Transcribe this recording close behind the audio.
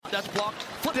That's blocked.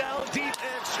 Flip down deep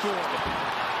and scored.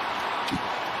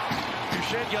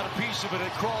 Duchesne got a piece of it.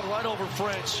 It crawled right over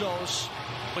Francois.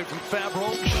 Away from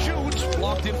Fabro. Shoots.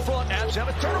 Blocked in front. Avs have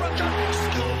a turnaround shot.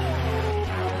 Score.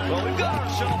 Well, we've got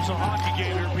ourselves a hockey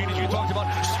game here, Pete, as you talked about.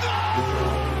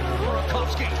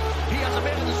 Burakovsky. He has a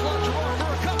man in the slot. Jerome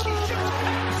Burakovsky shoots.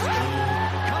 And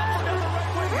scores. Comfort down the right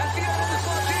wing. Has the end of the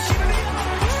slot.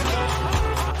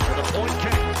 For the point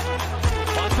came.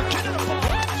 Finds the kid in the ball.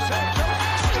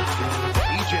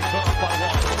 EJ covered by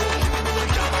Walker.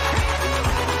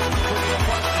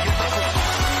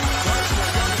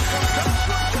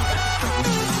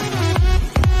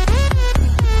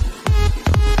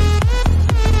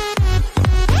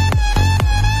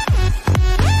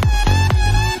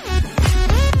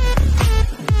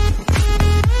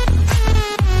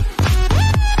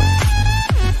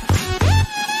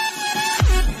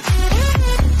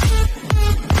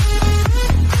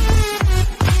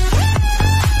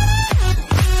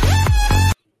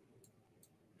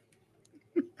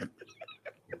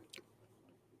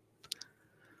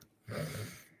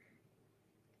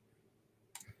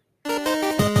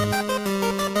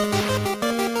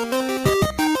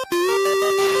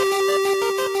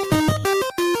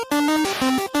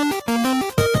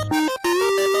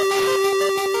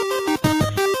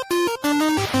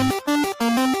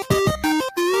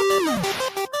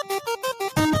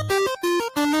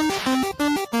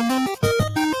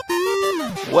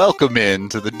 Welcome in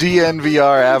to the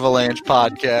DNVR Avalanche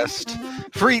Podcast.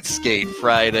 Freet Skate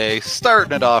Friday,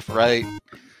 starting it off right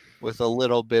with a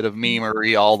little bit of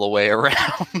memery all the way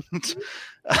around.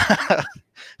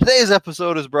 Today's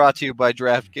episode is brought to you by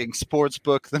DraftKings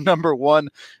Sportsbook, the #1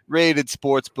 rated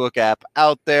sportsbook app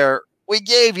out there. We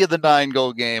gave you the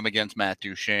 9-goal game against Matt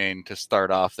Duchesne to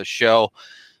start off the show.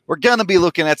 We're going to be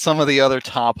looking at some of the other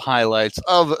top highlights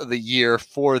of the year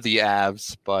for the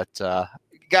Avs, but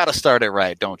got to start it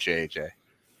right, don't you, AJ?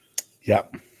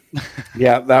 Yep.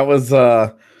 Yeah, that was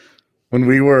when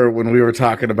we were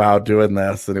talking about doing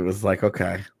this, and it was like,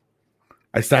 okay.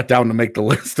 I sat down to make the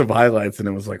list of highlights, and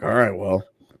it was like, all right, well,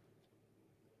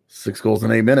 6 goals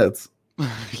in 8 minutes.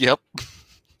 Yep.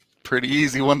 Pretty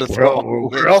easy one to throw.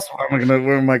 Where else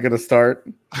where am I gonna start?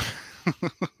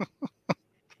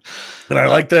 And I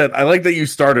like that you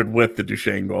started with the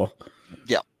Duchesne goal.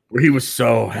 Yep. Where he was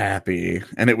so happy,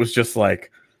 and it was just like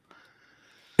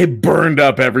it burned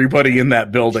up everybody in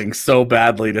that building so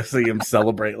badly to see him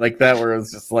celebrate like that, where it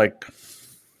was just like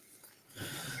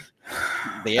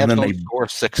they have to score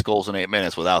 6 goals in 8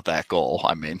 minutes without that goal.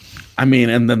 I mean,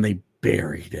 and then they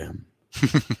buried him.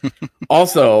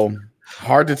 Also,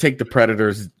 hard to take the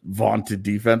Predators' vaunted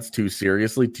defense too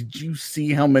seriously. Did you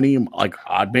see how many like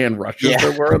odd man rushes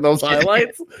there were in those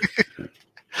highlights?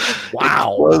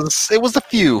 Wow, it was a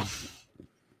few.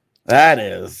 That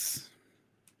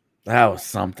was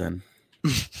something.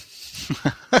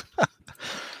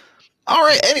 All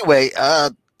right. Anyway,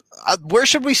 where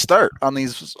should we start on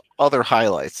these other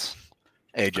highlights,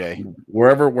 AJ?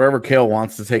 Wherever Kale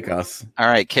wants to take us. All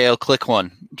right, Kale, click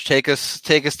one. Take us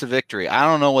to victory. I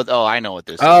don't know what. Oh, I know what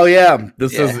this is. Oh yeah,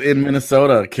 this is in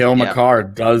Minnesota. Kale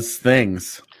McCarr does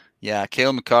things. Yeah,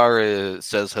 Kale McCarr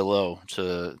says hello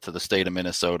to the state of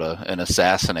Minnesota and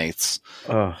assassinates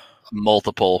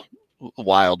multiple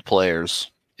wild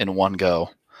players in one go.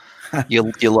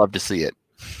 You love to see it.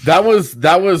 That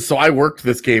was so I worked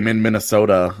this game in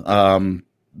Minnesota.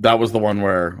 That was the one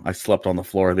where I slept on the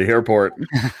floor of the airport.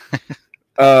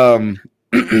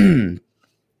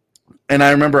 And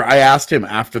I remember I asked him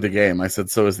after the game, I said,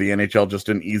 so is the NHL just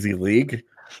an easy league?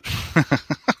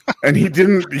 And he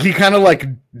didn't, he kind of like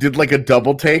did like a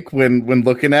double take when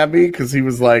looking at me, because he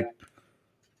was like,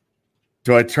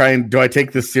 do I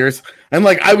take this serious? And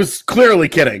like, I was clearly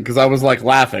kidding, because I was like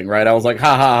laughing, right? I was like,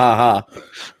 ha, ha, ha, ha.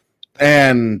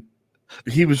 And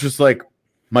he was just like,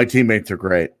 my teammates are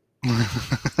great.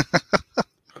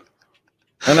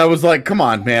 And I was like, come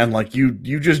on, man. Like you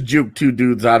just juked 2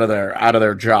 dudes out of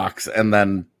their jocks and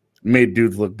then made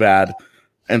dudes look bad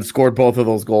and scored both of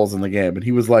those goals in the game. And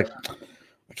he was like,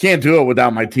 I can't do it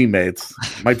without my teammates.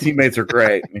 My teammates are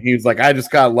great. And he was like, I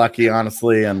just got lucky,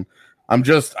 honestly. And I'm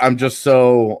just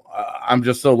so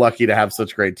lucky to have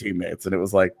such great teammates. And it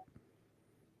was like,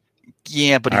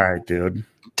 yeah, but all right, dude.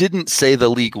 Didn't say the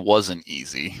league wasn't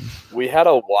easy. We had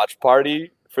a watch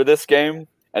party for this game,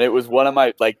 and it was one of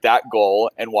my, like, that goal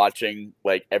and watching,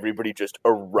 like, everybody just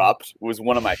erupt was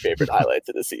one of my favorite highlights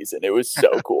of the season. It was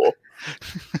so cool.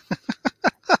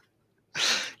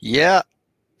 Yeah.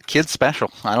 Kid's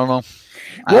special. I don't know.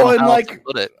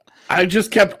 I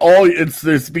just kept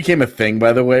this became a thing,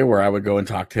 by the way, where I would go and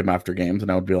talk to him after games,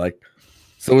 and I would be like,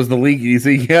 so is the league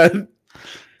easy yet?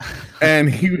 And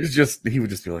he would just be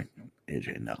like,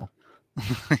 AJ, no.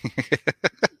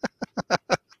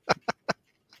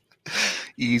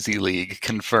 Easy League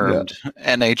confirmed.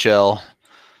 Yeah. NHL,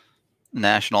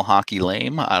 National Hockey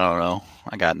lame. I don't know.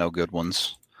 I got no good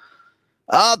ones.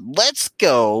 Let's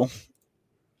go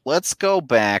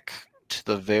back to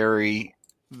the very,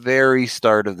 very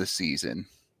start of the season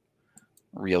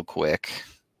real quick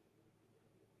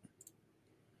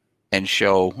and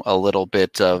show a little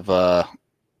bit of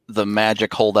the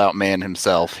magic holdout man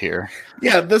himself here.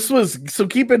 Yeah, so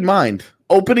keep in mind,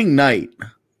 opening night,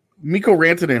 Mikko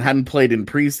Rantanen hadn't played in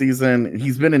preseason.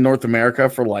 He's been in North America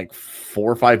for like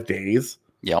 4 or 5 days.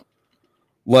 Yep.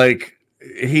 Like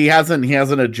he hasn't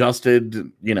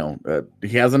adjusted,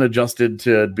 he hasn't adjusted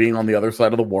to being on the other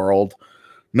side of the world.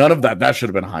 None of that. That should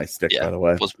have been a high stick, by the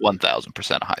way. It was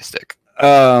 1,000% a high stick.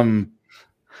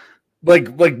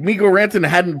 Like Mikko Rantanen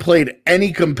hadn't played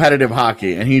any competitive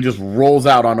hockey, and he just rolls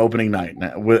out on opening night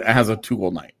and has a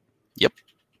 2-goal night. Yep.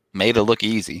 Made it look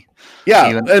easy.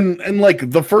 Yeah, and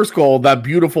like the first goal, that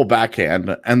beautiful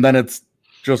backhand, and then it's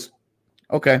just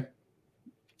okay.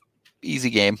 Easy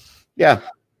game. Yeah.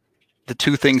 The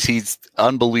two things he's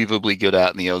unbelievably good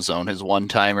at in the ozone, his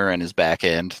one-timer and his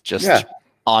backhand, just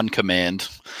on command.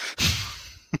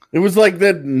 It was like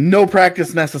that, no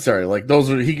practice necessary. Like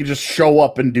he could just show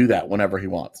up and do that whenever he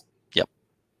wants. Yep.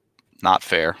 Not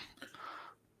fair.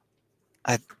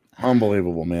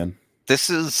 Unbelievable, man.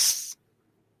 It's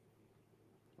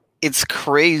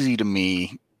crazy to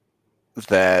me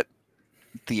that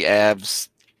the Avs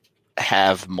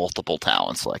have multiple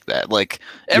talents like that. Like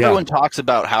everyone talks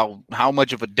about how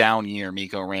much of a down year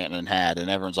Mikko Rantanen had,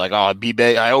 and everyone's like, "Oh,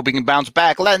 I hope he can bounce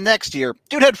back next year."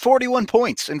 Dude had 41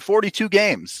 points in 42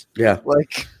 games. Yeah,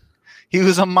 like he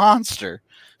was a monster.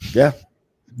 Yeah.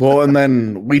 Well, and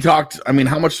then we talked. I mean,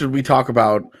 how much did we talk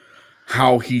about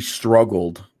how he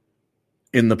struggled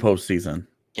in the postseason?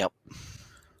 Yep.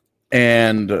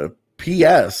 And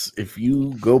P.S. If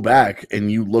you go back and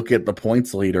you look at the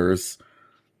points leaders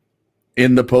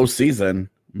in the postseason,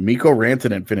 Mikko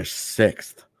Rantanen finished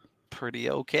 6th. Pretty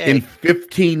okay. In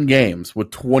 15 games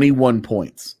with 21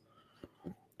 points.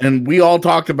 And we all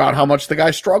talked about how much the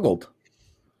guy struggled.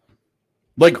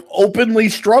 Like, openly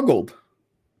struggled.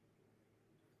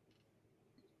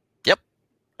 Yep.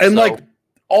 And,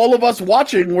 all of us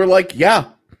watching were like, yeah.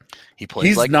 He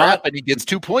plays like crap and he gets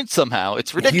 2 points somehow.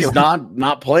 It's ridiculous. He's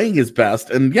not playing his best.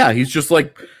 And, yeah, he's just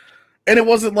like... And it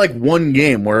wasn't like one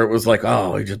game where it was like,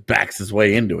 oh, he just backs his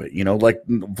way into it. Like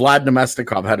Vlad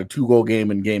Nemestikov had a 2-goal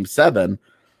game in Game 7,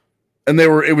 and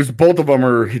it was both of them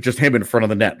are just him in front of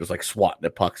the net, just like swatting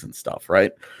at pucks and stuff,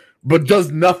 right? But does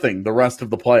nothing the rest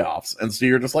of the playoffs. And so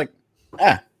you're just like,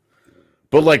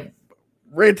 But like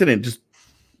Rantanen just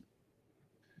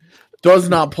does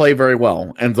not play very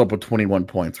well, ends up with 21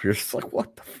 points. You're just like,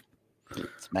 what the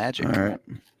It's magic. All right.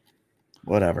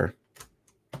 Whatever.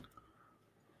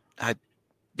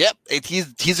 Yep,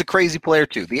 he's a crazy player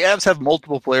too. The Avs have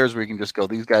multiple players where you can just go,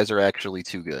 these guys are actually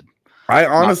too good. I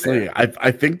honestly,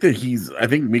 I think that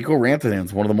Mikko Rantanen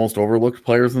is one of the most overlooked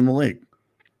players in the league.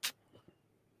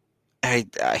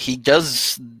 He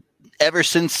does, ever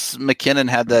since McKinnon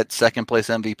had that second place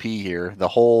MVP here, the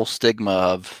whole stigma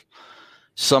of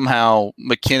somehow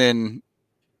McKinnon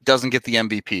doesn't get the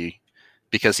MVP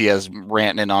because he has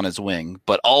Rantanen on his wing,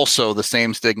 but also the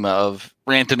same stigma of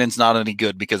Rantanen's not any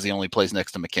good because he only plays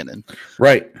next to McKinnon.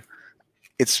 Right.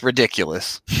 It's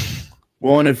ridiculous.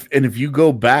 Well, and if you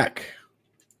go back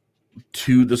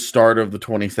to the start of the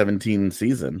 2017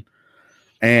 season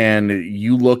and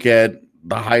you look at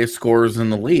the highest scorers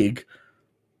in the league,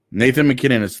 Nathan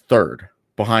McKinnon is 3rd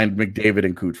behind McDavid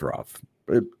and Kucherov.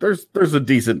 There's a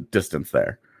decent distance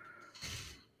there.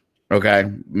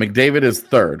 Okay, McDavid is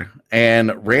 3rd, and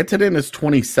Rantanen is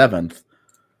 27th,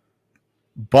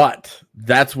 but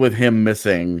that's with him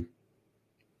missing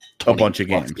a bunch of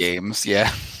games.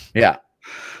 Yeah.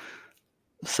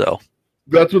 So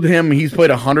that's with him. He's played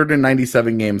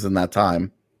 197 games in that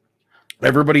time.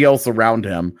 Everybody else around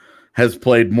him has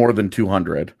played more than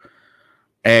 200,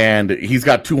 and he's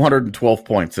got 212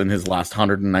 points in his last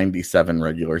 197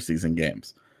 regular season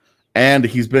games, and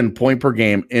he's been point per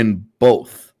game in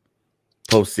both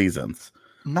postseasons.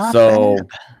 Not bad.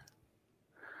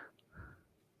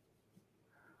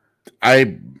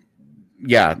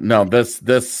 This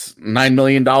 $9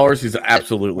 million, he's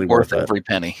absolutely worth it. Every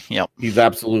penny. Yep. He's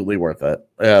absolutely worth it.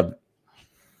 If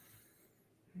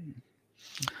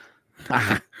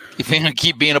you're going to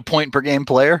keep being a point per game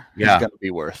player, he's going to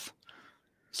be worth.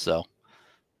 So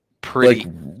pretty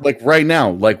like right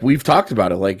now, like we've talked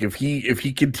about it. Like if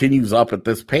he continues up at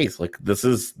this pace, like this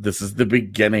is the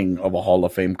beginning of a Hall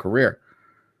of Fame career.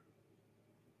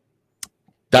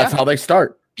 That's how they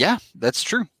start. Yeah, that's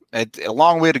true. A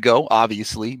long way to go,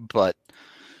 obviously, but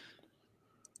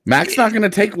Mac's not going to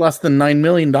take less than $9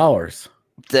 million.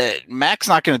 Mac's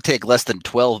not going to take less than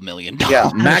 $12 million.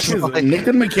 Yeah,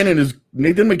 Nathan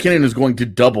McKinnon is going to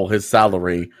double his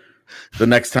salary the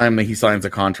next time that he signs a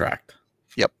contract.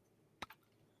 Yep.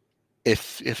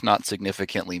 If not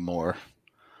significantly more.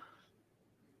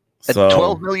 So,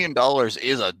 $12 million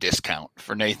is a discount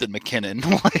for Nathan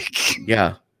McKinnon.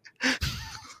 Yeah.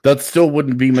 That still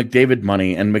wouldn't be McDavid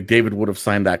money, and McDavid would have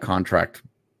signed that contract.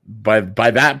 By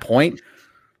that point,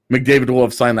 McDavid will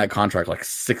have signed that contract like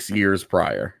 6 years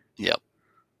prior. Yep.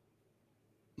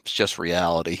 It's just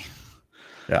reality.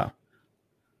 Yeah.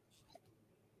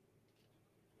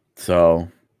 So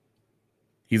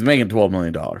he's making $12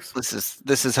 million.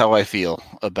 This is how I feel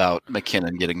about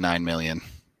McKinnon getting $9 million.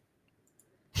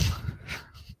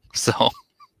 So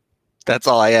that's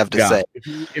all I have to say.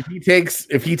 If he takes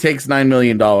 $9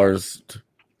 million, Joe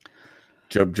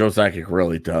Sakic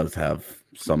really does have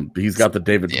some. He's got the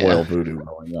David Boyle voodoo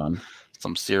going on.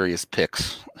 Some serious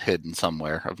picks hidden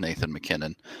somewhere of Nathan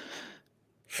McKinnon.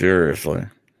 Seriously,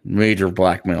 major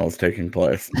blackmail is taking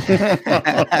place.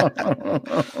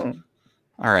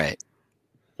 All right,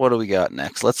 what do we got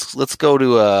next? Let's go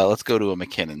to a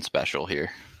McKinnon special here.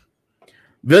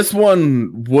 This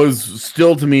one was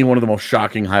still to me one of the most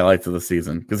shocking highlights of the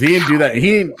season because he didn't do that.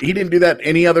 He didn't do that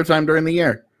any other time during the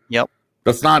year. Yep.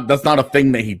 That's not a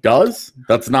thing that he does.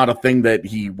 That's not a thing that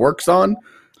he works on.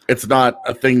 It's not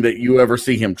a thing that you ever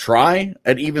see him try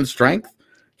at even strength.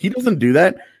 He doesn't do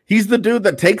that. He's the dude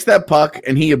that takes that puck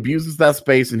and he abuses that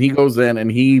space and he goes in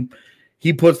and he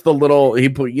puts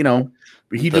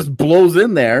he just blows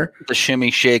in there. The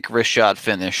shimmy shake wrist shot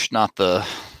finish, not the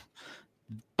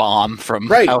bomb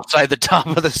from outside the top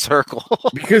of the circle.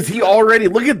 Because he already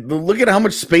look at how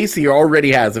much space he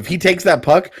already has. If he takes that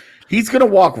puck, he's gonna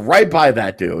walk right by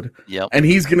that dude. Yep. And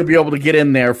he's gonna be able to get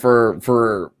in there for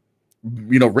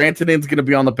Rantanen's gonna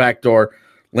be on the back door,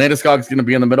 Landeskog's gonna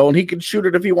be in the middle, and he can shoot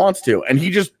it if he wants to. And he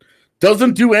just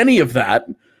doesn't do any of that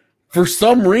for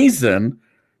some reason,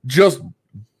 just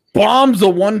bombs a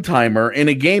one-timer in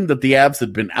a game that the Avs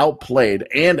had been outplayed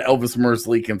and Elvis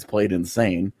Merzlikins played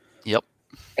insane. Yep.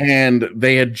 And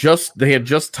they had just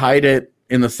tied it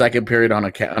in the second period on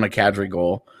a Kadri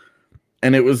goal.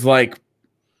 And it was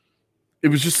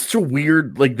just such a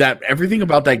weird, that everything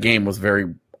about that game was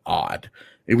very odd.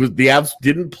 It was the Avs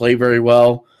didn't play very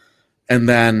well, and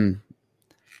then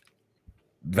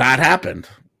that happened.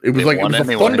 It was a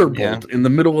thunderbolt in the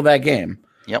middle of that game.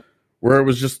 Yep. Where it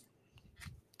was just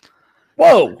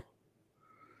whoa.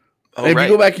 Oh, if you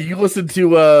go back and you listen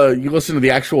to the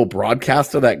actual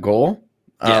broadcast of that goal,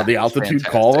 the altitude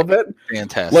call of it.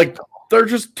 Fantastic. They're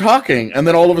just talking, and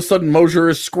then all of a sudden Mosier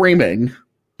is screaming.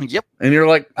 Yep. And you're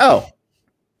like, oh.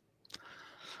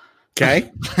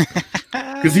 Okay.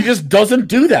 Because he just doesn't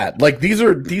do that. These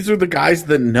are the guys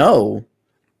that know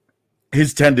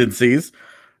his tendencies,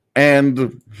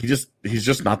 and he's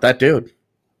just not that dude.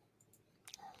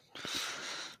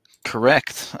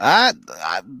 Correct.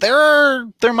 There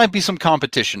might be some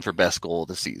competition for best goal of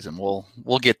the season.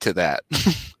 We'll get to that.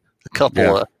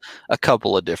 a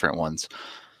couple of different ones.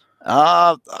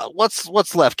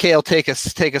 What's left? Kale, take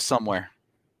us somewhere.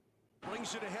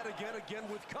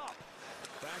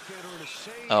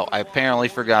 Oh, I apparently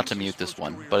forgot to mute this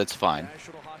one, but it's fine.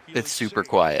 It's super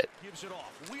quiet.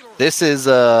 This is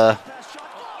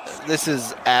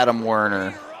Adam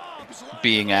Werner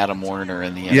being Adam Werner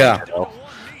in the NHL. Yeah.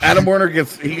 Adam Werner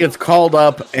gets called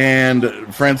up, and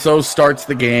Francouz starts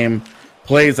the game,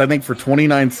 plays I think for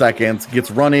 29 seconds,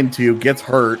 gets run into, gets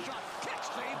hurt,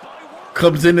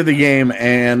 comes into the game,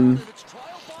 and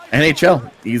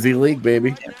NHL, easy league,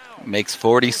 baby. Makes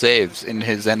 40 saves in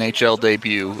his NHL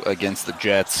debut against the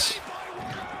Jets.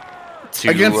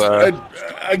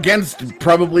 Against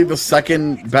probably the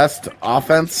second best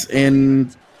offense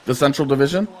in the Central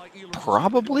Division?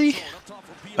 Probably.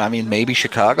 I mean, maybe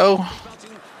Chicago.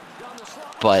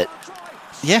 But,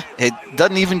 yeah, it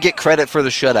doesn't even get credit for the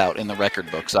shutout in the record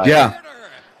books. Yeah.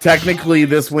 Technically,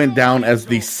 this went down as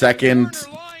the second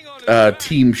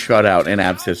team shutout in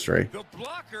Avs history.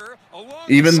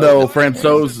 Even though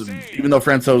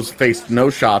Francouz faced no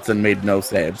shots and made no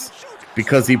saves,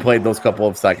 because he played those couple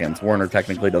of seconds, Werner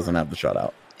technically doesn't have the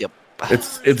shutout. Yep.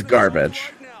 It's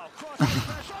garbage.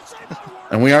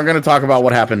 And we aren't going to talk about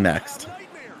what happened next.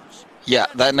 Yeah,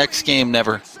 that next game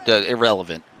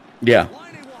irrelevant. Yeah.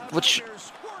 Which,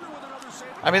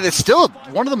 I mean, it's still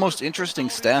one of the most interesting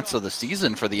stats of the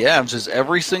season for the Avs is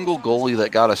every single goalie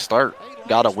that got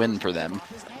a win for them.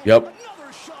 Yep.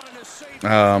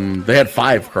 They had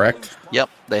 5, correct? Yep.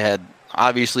 They had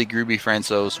obviously Gruby,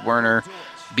 Francouz, Werner,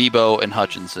 Bebo, and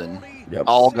Hutchinson. Yep.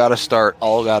 All got to start,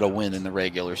 all got to win in the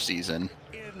regular season.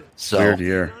 So, Weird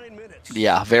year.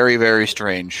 Yeah, very, very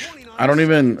strange. I don't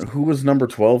even... Who was number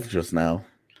 12 just now?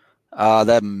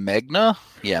 That Megna?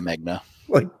 Yeah, Megna.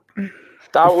 Like,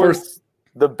 That was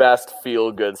the best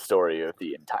feel-good story of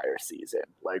the entire season.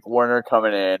 Like, Werner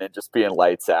coming in and just being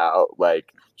lights out,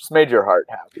 like, just made your heart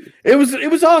happy. It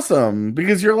was awesome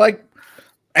because you're like,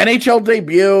 NHL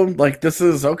debut, like, this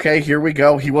is okay, here we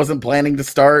go. He wasn't planning to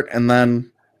start, and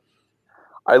then...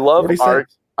 I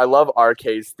love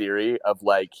RK's theory of,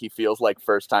 like, he feels like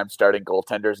first-time starting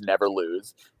goaltenders never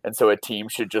lose, and so a team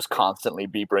should just constantly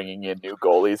be bringing in new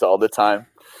goalies all the time.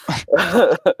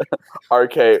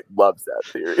 RK loves that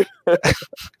theory.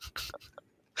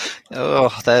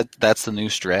 Oh, that's the new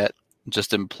strat.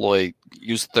 Just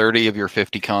use 30 of your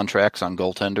 50 contracts on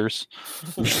goaltenders.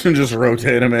 Just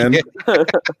rotate them in.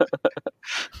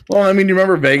 Well, I mean, you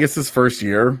remember Vegas's first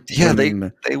year? Yeah, they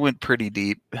went pretty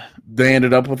deep. They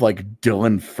ended up with like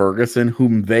Dylan Ferguson,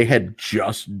 whom they had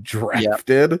just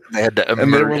drafted. Yep. They had to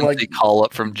emergency call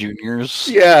up from juniors.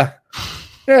 Yeah,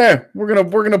 we're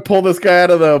gonna pull this guy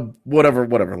out of the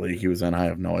whatever league he was in. I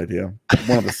have no idea.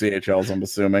 One of the CHLs, I'm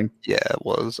assuming. Yeah, it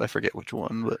was. I forget which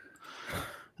one,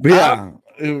 but yeah,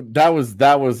 that was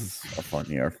a fun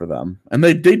year for them, and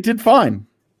they did fine.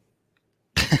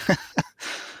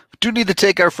 Do need to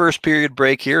take our first period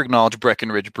break here. Acknowledge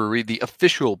Breckenridge Brewery, the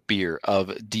official beer of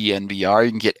DNVR.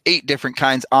 You can get 8 different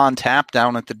kinds on tap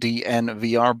down at the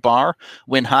DNVR bar.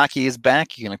 When hockey is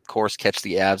back, you can, of course, catch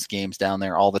the Avs games down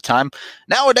there all the time.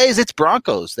 Nowadays, it's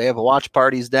Broncos. They have watch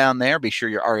parties down there. Be sure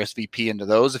you're RSVP into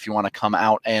those if you want to come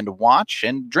out and watch.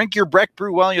 And drink your Breck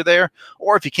Brew while you're there.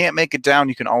 Or if you can't make it down,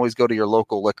 you can always go to your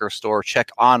local liquor store. Check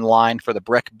online for the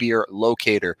Breck Beer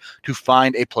Locator to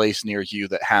find a place near you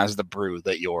that has the brew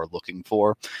that you're looking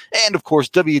for. And of course,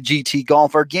 WGT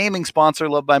Golf, our gaming sponsor,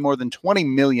 loved by more than 20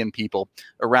 million people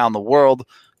around the world.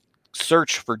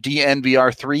 Search for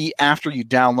DNVR3 after you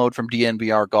download from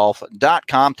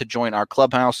DNVRgolf.com to join our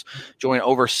clubhouse. Join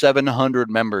over 700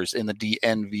 members in the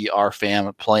DNVR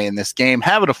fam playing this game,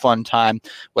 having a fun time,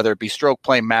 whether it be stroke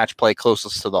play, match play,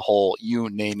 closest to the hole, you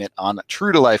name it, on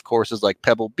true-to-life courses like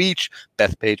Pebble Beach,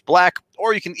 Bethpage Black,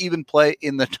 or you can even play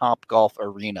in the Top Golf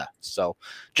Arena. So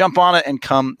jump on it and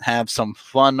come have some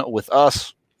fun with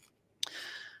us.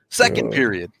 Second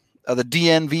period of the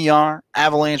DNVR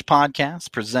Avalanche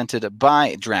Podcast, presented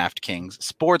by DraftKings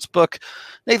Sportsbook.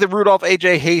 Nathan Rudolph,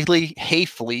 AJ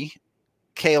Hafley,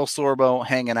 Kale Sorbo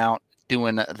hanging out,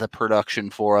 doing the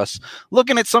production for us.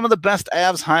 Looking at some of the best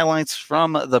Avs highlights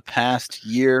from the past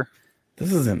year.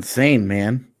 This is insane,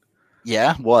 man.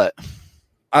 Yeah, what?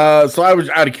 So I was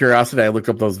out of curiosity. I looked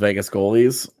up those Vegas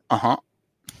goalies.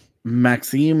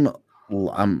 Maxime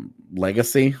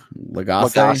Lagacé,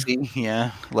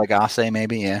 yeah. Lagacé,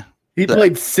 maybe, yeah. He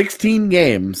played 16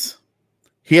 games.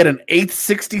 He had an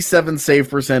 867 save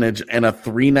percentage and a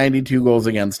 392 goals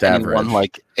against average. He won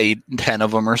like 8-10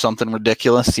 of them or something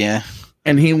ridiculous, yeah.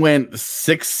 And he went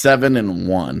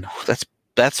 6-7-1.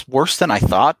 That's worse than I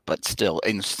thought, but still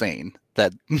insane.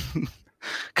 That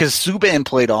because Subban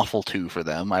played awful too for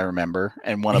them, I remember,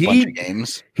 and won a bunch of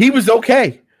games. He was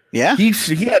okay. Yeah, he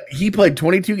played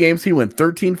 22 games. He went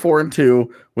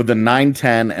 13-4-2 with a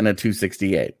 910 and a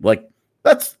 268. Like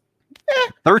that's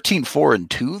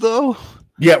 13-4-2 though.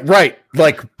 Yeah, right.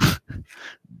 Like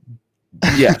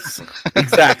yes,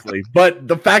 exactly. But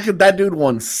the fact that dude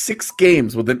won 6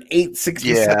 games with an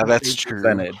 867, yeah, that's true.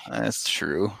 Percentage. That's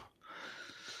true.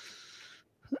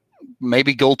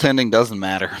 Maybe goaltending doesn't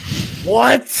matter.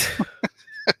 What?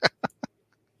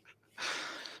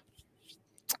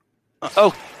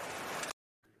 Oh.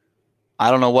 I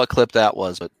don't know what clip that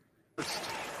was, but this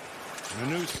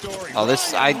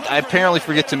I apparently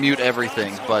forget to mute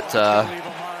everything, but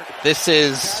this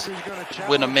is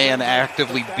when a man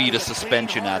actively beat a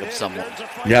suspension out of someone.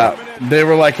 Yeah, they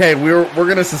were like, "Hey, we're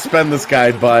gonna suspend this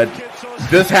guy," but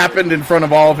this happened in front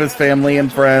of all of his family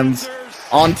and friends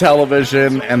on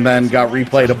television, and then got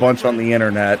replayed a bunch on the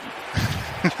internet.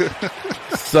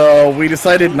 So we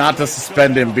decided not to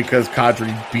suspend him because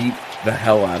Kadri beat the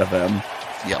hell out of him.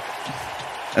 Yep.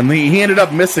 And he ended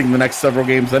up missing the next several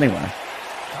games anyway.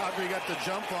 Kadri got the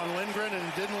jump on Lindgren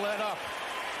and didn't let up.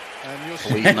 And you'll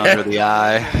see bleeding under the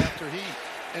eye. After he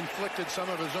inflicted some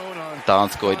of his own on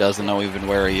Donskoy doesn't know even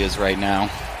where he is right now.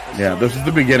 Yeah, this is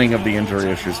the beginning of the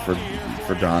injury issues for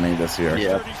Donnie this year.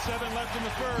 Yeah.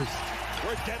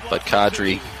 But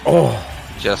Kadri,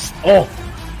 just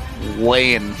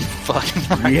laying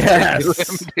fucking right yes.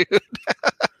 him, dude.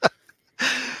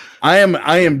 I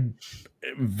am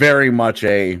very much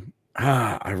a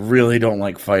I really don't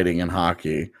like fighting in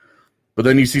hockey. But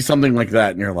then you see something like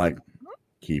that and you're like,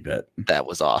 keep it. That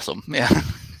was awesome. Yeah.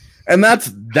 And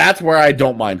that's where I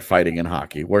don't mind fighting in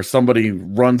hockey, where somebody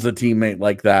runs a teammate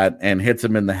like that and hits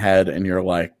him in the head and you're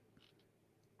like,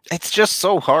 it's just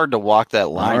so hard to walk that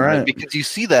line, All right. because you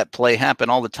see that play happen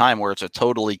all the time where it's a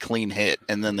totally clean hit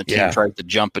and then the team tries to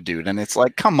jump a dude and it's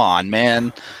like, come on,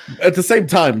 man. At the same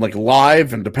time, like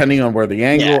live and depending on where the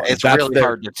angle, it's really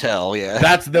hard to tell. Yeah.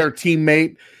 That's their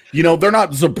teammate. You know, they're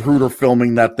not Zapruder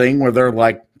filming that thing where they're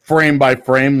like frame by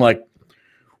frame, like,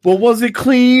 well, was it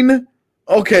clean?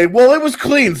 Okay, well, it was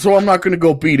clean, so I'm not going to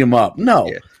go beat him up. No,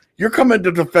 you're coming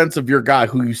to defense of your guy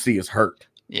who you see is hurt.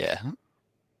 Yeah.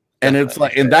 And it's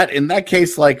like in that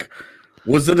case, like,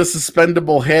 was it a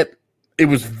suspendable hit? It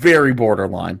was very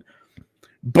borderline.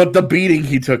 But the beating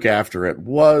he took after it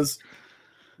was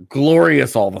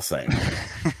glorious all the same.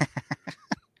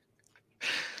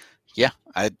 Yeah,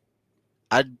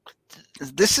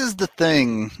 this is the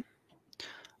thing.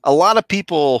 A lot of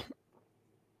people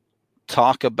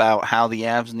talk about how the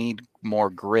Avs need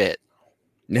more grit.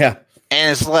 Yeah.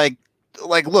 And it's like,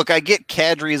 look, I get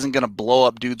Kadri isn't going to blow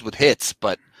up dudes with hits,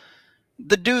 but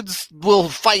the dudes will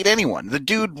fight anyone. The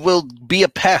dude will be a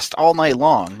pest all night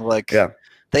long. Like,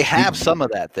 they have some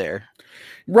of that there.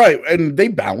 Right, and they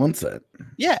balance it.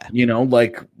 Yeah. You know,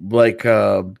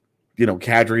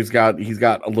 Kadri's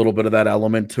got a little bit of that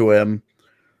element to him.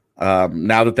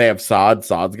 Now that they have Saad's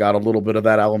got a little bit of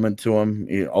that element to him,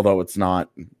 although it's not,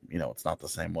 it's not the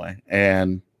same way.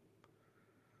 And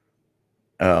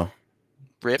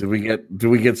Rip. do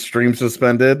we get stream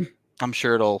suspended? I'm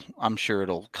sure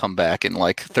it'll come back in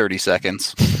like 30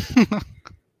 seconds.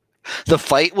 The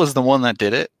fight was the one that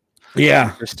did it.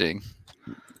 Yeah. Interesting.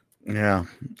 Yeah.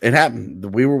 It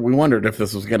happened. We wondered if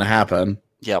this was going to happen.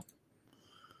 Yep.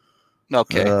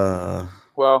 Okay.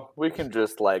 Well, we can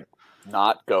just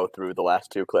not go through the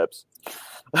last two clips.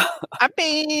 I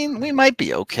mean, we might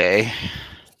be okay.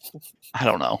 I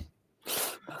don't know.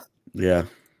 Yeah.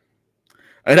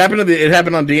 It happened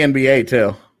on DNVR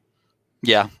too.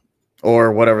 Yeah.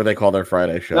 Or whatever they call their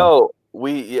Friday show. No,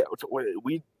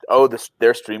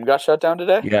 their stream got shut down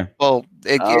today. Yeah. Well,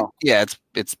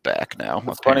 it's back now.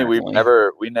 It's funny we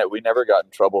never got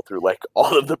in trouble through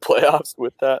all of the playoffs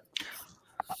with that.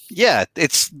 Yeah,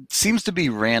 it seems to be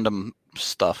random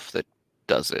stuff that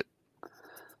does it.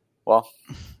 Well,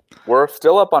 we're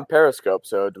still up on Periscope,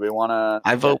 so do we want to?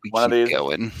 I vote we keep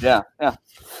going. Yeah.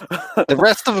 The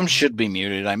rest of them should be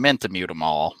muted. I meant to mute them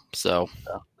all. So,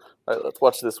 all right, let's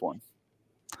watch this one.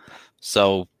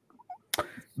 So,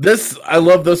 I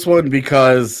love this one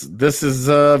because this is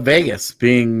Vegas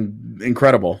being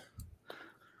incredible.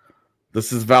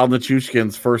 This is Val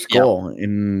Nichushkin's first goal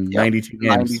in 92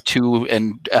 games. 92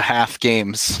 and a half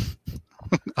games.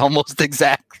 Almost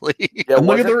exactly. Yeah,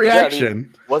 look at the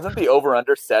reaction. Wasn't the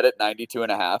over-under set at 92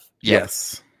 and a half?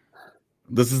 Yes.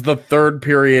 This is the third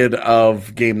period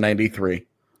of game 93.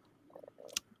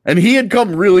 And he had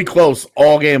come really close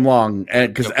all game long,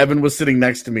 and because Evan was sitting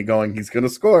next to me going, he's going to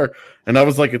score. And I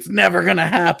was like, it's never going to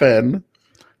happen.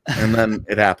 And then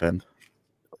it happened.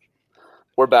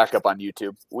 We're back up on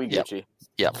YouTube. We get you.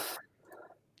 Yep.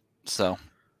 So,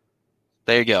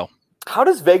 there you go. How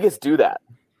does Vegas do that?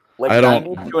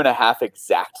 92 and a half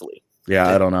exactly.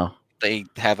 Yeah, I don't know. They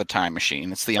have a time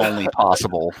machine. It's the only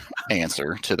possible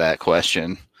answer to that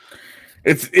question.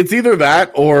 It's either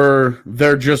that or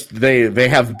they're just they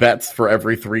have bets for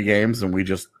every 3 games and we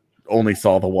just only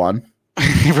saw the one.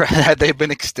 They've been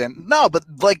extended. No, but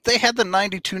they had the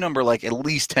 92 number at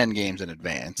least 10 games in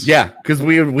advance. Yeah, because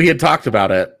we had talked about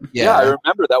it. Yeah, I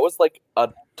remember that was a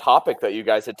topic that you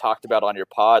guys had talked about on your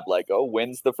pod.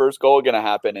 When's the first goal going to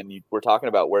happen? And you were talking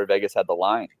about where Vegas had the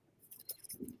line.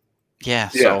 Yeah.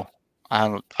 So I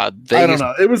don't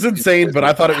know. It was insane, but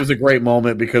I thought it was a great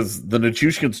moment because the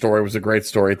Nichushkin story was a great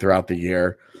story throughout the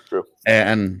year. True.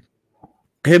 And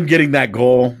him getting that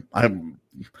goal,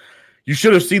 you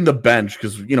should have seen the bench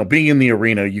because, being in the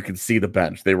arena, you could see the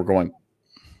bench. They were going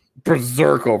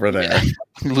berserk over there. Yeah,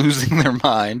 losing their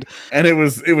mind. And it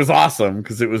was awesome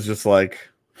because it was just And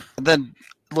then,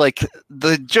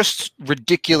 the just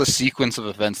ridiculous sequence of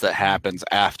events that happens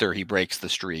after he breaks the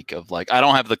streak of, I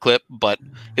don't have the clip, but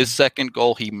his second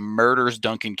goal, he murders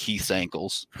Duncan Keith's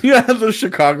ankles. Yeah, the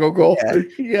Chicago goal.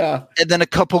 Yeah. And then a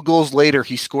couple goals later,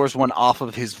 he scores one off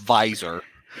of his visor.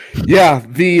 Yeah,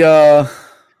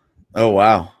 oh,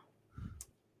 wow.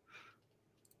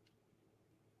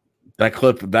 That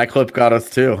clip got us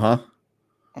too, huh?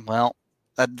 Well,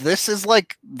 this is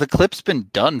the clip's been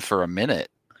done for a minute.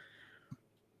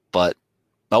 But,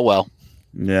 oh well.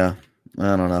 Yeah,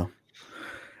 I don't know.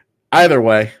 Either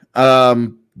way,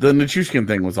 The Nichushkin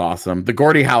thing was awesome. The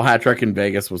Gordie Howe hat trick in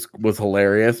Vegas was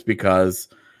hilarious because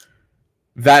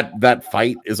that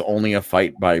fight is only a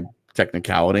fight by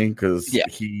technicality because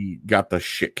he got the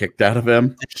shit kicked out of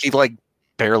him. He like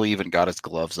barely even got his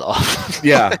gloves off.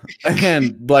 Yeah,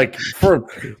 and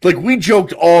we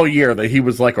joked all year that he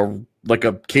was like a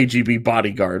KGB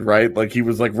bodyguard, right? Like he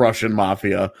was like Russian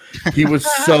mafia. He was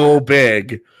so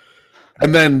big,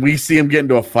 and then we see him get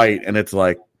into a fight, and it's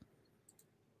like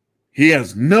he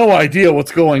has no idea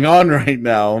what's going on right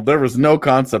now. There was no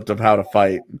concept of how to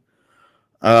fight.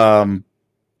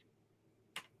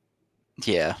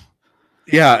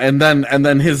 Yeah, and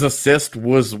then his assist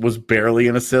was barely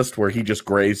an assist where he just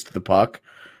grazed the puck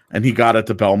and he got it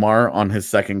to Belmar on his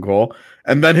second goal.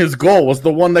 And then his goal was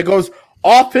the one that goes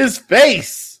off his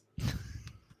face.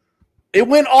 It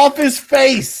went off his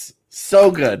face.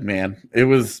 So good, man. It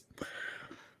was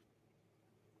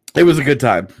a good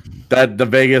time. That the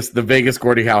Vegas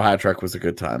Gordie Howe hat trick was a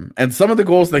good time. And some of the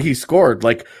goals that he scored,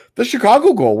 like the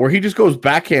Chicago goal where he just goes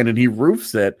backhand and he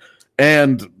roofs it,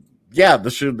 and yeah,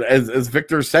 as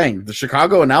Victor's saying, the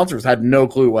Chicago announcers had no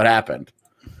clue what happened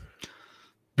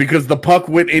because the puck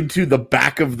went into the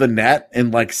back of the net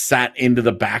and like sat into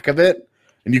the back of it,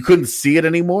 and you couldn't see it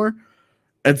anymore.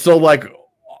 And so, like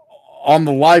on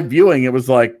the live viewing, it was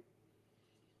like,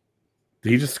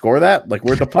 did he just score that? Like,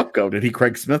 where'd the puck go? Did he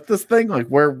Craig Smith this thing? Like,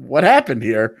 what happened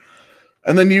here?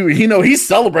 And then he's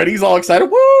celebrating, he's all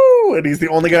excited, woo! And he's the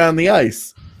only guy on the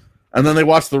ice. And then they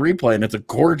watch the replay, and it's a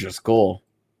gorgeous goal.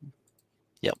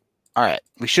 All right,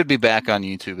 we should be back on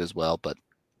YouTube as well, but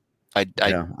I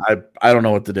don't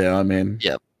know what to do. I mean,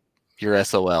 yep, you're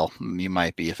SOL. You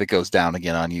might be if it goes down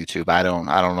again on YouTube. I don't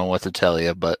know what to tell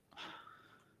you, but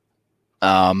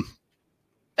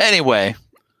anyway,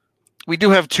 we do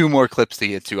have 2 more clips to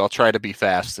get to. I'll try to be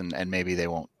fast, and maybe they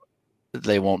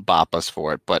won't bop us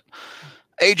for it. But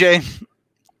AJ,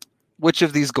 which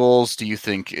of these goals do you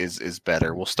think is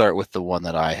better? We'll start with the one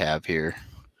that I have here.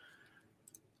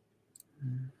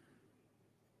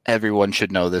 Everyone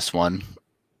should know this one.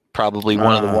 Probably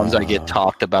one of the ones I get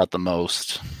talked about the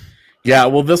most. Yeah,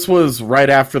 well, this was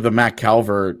right after the Matt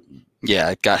Calvert.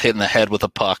 Yeah, it got hit in the head with a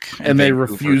puck. And they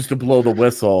refused to blow the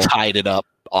whistle. Tied it up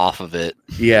off of it.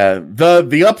 Yeah,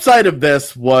 the upside of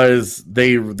this was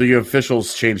the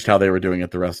officials changed how they were doing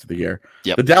it the rest of the year.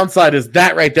 Yep. The downside is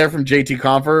that right there from JT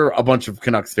Compher, a bunch of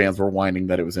Canucks fans were whining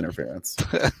that it was interference.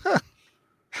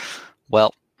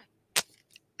 Well,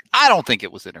 I don't think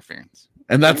it was interference.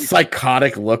 And that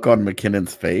psychotic look on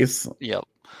McKinnon's face. Yep.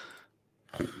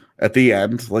 At the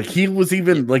end, like he was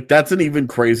even like that's an even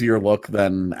crazier look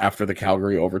than after the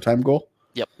Calgary overtime goal.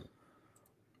 Yep.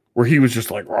 Where he was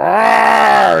just like,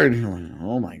 "Rawr!" And you're like,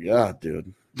 oh my god,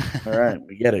 dude. All right,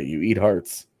 we get it. You eat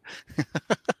hearts.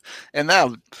 And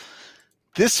that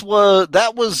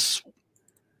was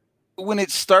when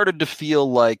it started to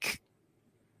feel like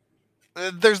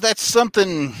that's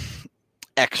something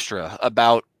extra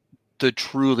about the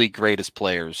truly greatest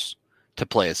players to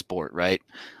play a sport, right?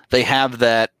 They have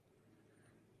that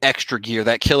extra gear,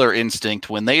 that killer instinct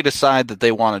when they decide that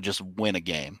they want to just win a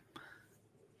game.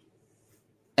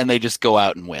 And they just go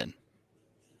out and win.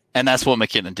 And that's what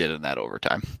McKinnon did in that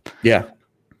overtime. Yeah.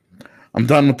 I'm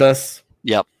done with this.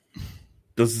 Yep.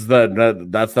 This is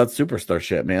that's that superstar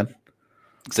shit, man.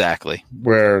 Exactly.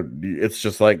 Where it's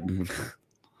just like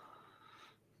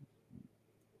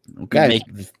okay.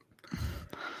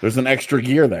 There's an extra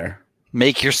gear there.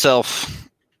 Make yourself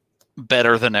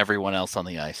better than everyone else on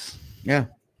the ice. Yeah.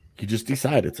 You just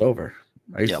decide it's over.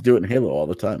 I used to do it in Halo all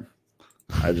the time.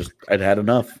 I'd had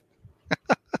enough.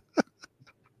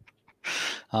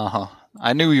 Uh-huh.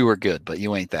 I knew you were good, but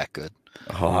you ain't that good.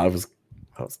 Oh, I was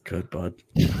good, bud.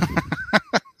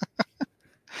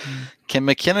 Can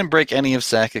McKinnon break any of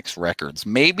Sakic's records?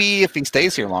 Maybe if he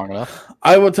stays here long enough.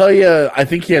 I will tell you, I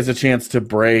think he has a chance to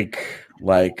break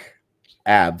like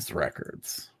Avs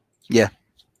records. Yeah.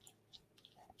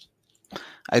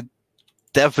 I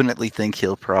definitely think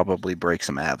he'll probably break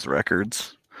some Avs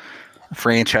records.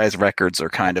 Franchise records are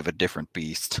kind of a different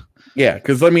beast. Yeah,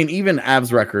 because I mean, even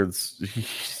Avs records,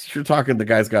 you're talking the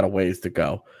guy's got a ways to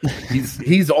go.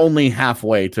 He's only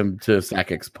halfway to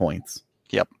Sakic's points.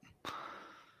 Yep.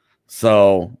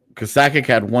 So, because Sakic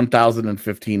had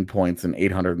 1,015 points in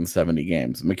 870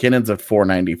 games. McKinnon's at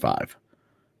 495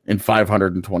 in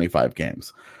 525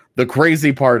 games. The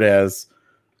crazy part is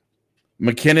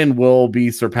McKinnon will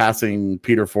be surpassing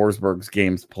Peter Forsberg's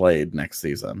games played next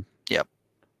season. Yep.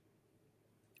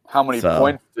 How many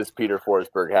points does Peter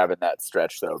Forsberg have in that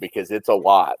stretch, though? Because it's a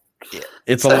lot. Yeah.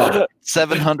 It's a lot.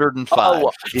 705.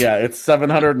 Yeah, it's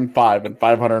 705 and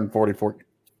 544.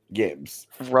 games.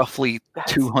 roughly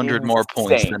That's 200 more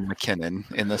points insane. than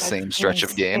McKinnon in the same stretch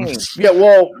of insane. games. Yeah,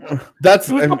 well, that's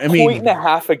He was I a mean, point and a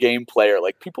half a game player.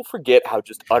 Like, people forget how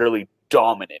just utterly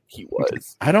dominant he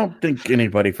was. I don't think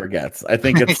anybody forgets. I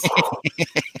think it's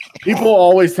people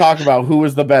always talk about who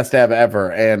was the best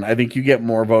ever, and I think you get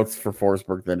more votes for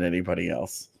Forsberg than anybody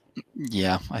else.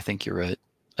 Yeah, I think you're right.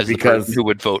 As Because- the person who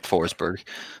would vote Forsberg.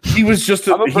 He was just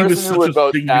I'm a he was person who such would a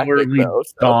vote tactic, singularly though,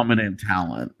 so. dominant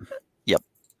talent. Yep.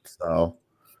 So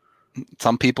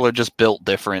Some people are just built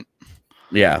different.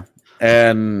 yeah,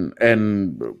 and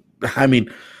I mean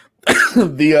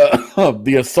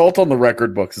the assault on the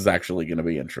record books is actually going to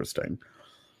be interesting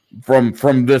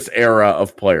from this era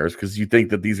of players, because you think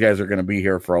that these guys are going to be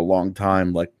here for a long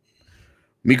time. Like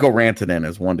Mikko Rantanen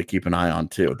is one to keep an eye on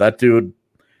too. That dude,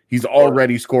 he's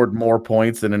already scored more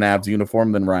points in an Avs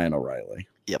uniform than Ryan O'Reilly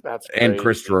That's and crazy.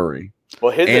 Chris Drury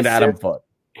Well, and Adam Foote.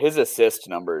 his assist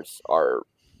numbers are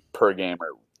per game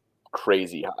are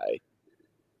crazy high.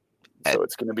 So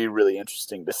it's going to be really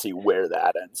interesting to see where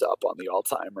that ends up on the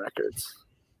all-time records.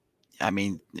 I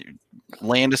mean,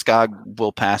 Landeskog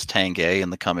will pass Tanguay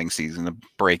in the coming season to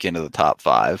break into the top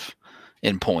 5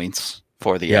 in points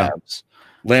for the Avs.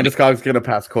 Landeskog's going to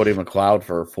pass Cody McLeod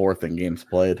for 4th in games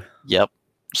played. Yep.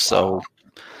 So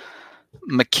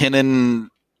McKinnon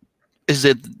is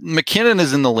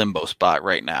in the limbo spot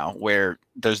right now where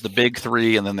there's the big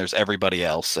 3 and then there's everybody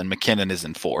else, and McKinnon is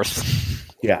in 4th.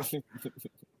 Yeah.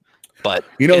 But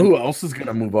You know who else is going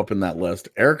to move up in that list?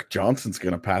 Eric Johnson's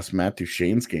going to pass Matt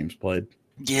Duchene's games played.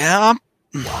 yeah,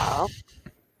 Wow.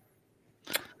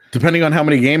 Depending on how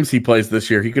many games he plays this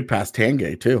year, he could pass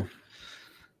Tanguay too.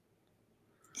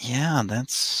 yeah,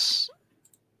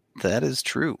 that is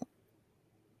true.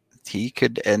 He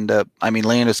could end up. I mean,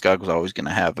 Landeskog was always going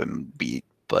to have him beat,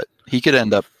 but he could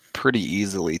end up pretty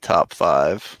easily top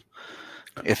 5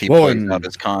 if he plays out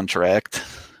his contract.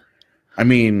 I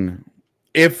mean,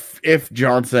 if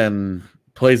Johnson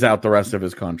plays out the rest of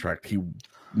his contract, he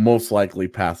most likely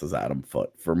passes Adam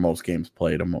Foote for most games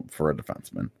played for a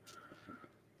defenseman.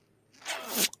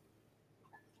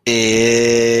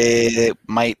 It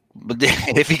might,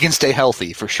 if he can stay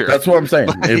healthy, for sure. That's what I'm saying.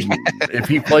 If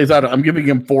he plays out, I'm giving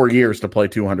him 4 years to play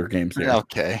 200 games here.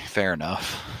 Okay, fair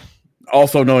enough.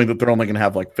 Also knowing that they're only going to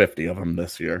have like 50 of them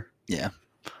this year. Yeah.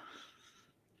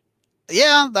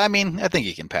 Yeah, I mean, I think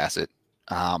he can pass it.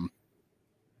 All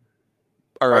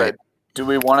right. Do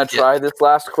we want to try this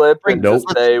last clip and Nope.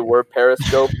 just say we're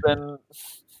periscoping?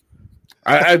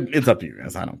 It's up to you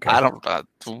guys. I don't care. I don't.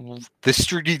 The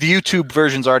YouTube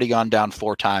version's already gone down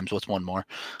 4 times. What's one more?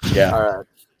 Yeah. All right,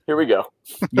 here we go.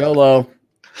 YOLO.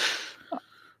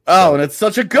 Oh, and it's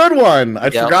such a good one.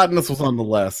 I'd Yep. forgotten this was on the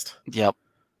list. Yep.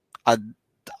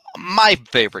 My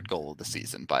favorite goal of the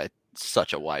season by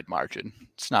such a wide margin.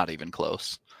 It's not even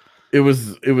close. It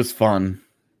was fun.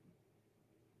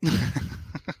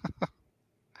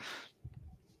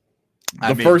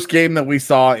 The first game that we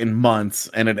saw in months,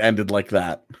 and it ended like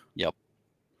that. Yep.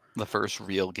 The first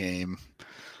real game.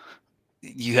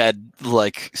 You had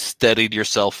steadied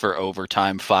yourself for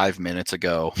overtime 5 minutes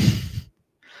ago.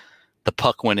 The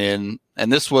puck went in,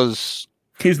 and this was.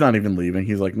 He's not even leaving.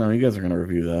 He's like, no, you guys are going to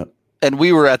review that. And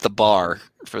we were at the bar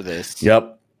for this.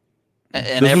 Yep.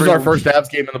 And this was our first Avs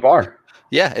game in the bar.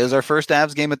 Yeah, it was our first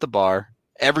Avs game at the bar.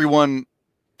 Everyone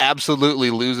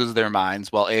absolutely loses their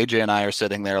minds while AJ and I are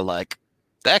sitting there like,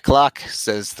 that clock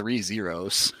says 3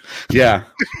 zeros. Yeah.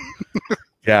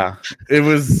 Yeah. It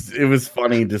was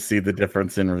funny to see the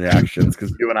difference in reactions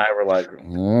because you and I were like, I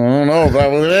don't know if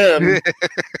that was in.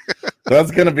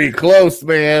 That's going to be close,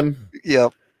 man.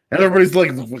 Yep. And everybody's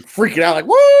like freaking out, like,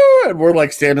 woo! And we're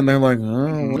like standing there like,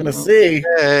 oh, we're going to see.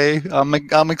 Hey,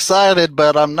 I'm excited,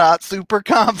 but I'm not super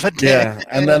confident. Yeah.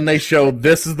 And then they show,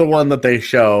 this is the one that they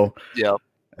show. Yep.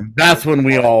 And that's when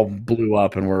we all blew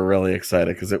up and we're really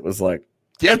excited because it was like,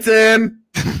 it's in.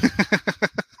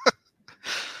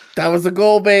 That was a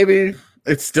goal, baby.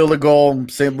 It's still a goal.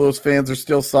 St. Louis fans are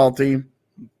still salty.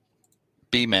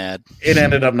 Be mad. It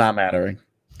ended up not mattering.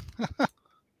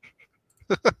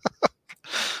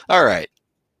 All right.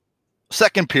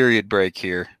 Second period break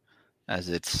here, as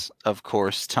it's, of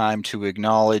course, time to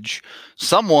acknowledge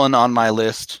someone on my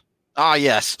list. Ah,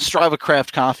 yes, Strava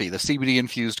Craft Coffee, the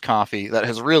CBD-infused coffee that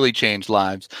has really changed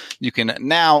lives. You can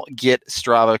now get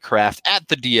Strava Craft at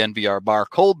the DNVR bar,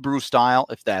 cold brew style,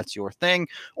 if that's your thing.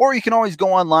 Or you can always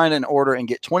go online and order and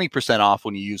get 20% off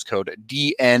when you use code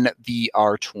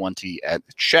DNVR20 at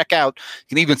checkout. You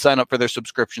can even sign up for their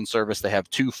subscription service. They have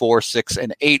 2, 4, 6,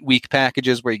 and 8-week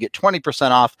packages where you get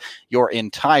 20% off your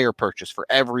entire purchase for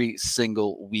every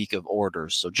single week of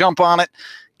orders. So jump on it.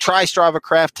 try Strava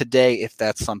Craft today if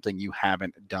that's something you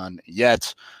haven't done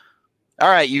yet. All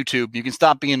right, YouTube, you can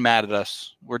stop being mad at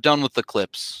us. We're done with the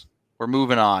clips. We're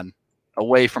moving on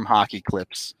away from hockey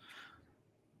clips.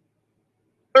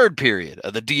 Third period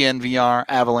of the DNVR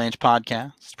Avalanche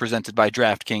Podcast, presented by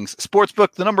DraftKings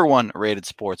Sportsbook, the number one rated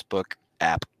sportsbook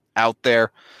app out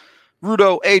there.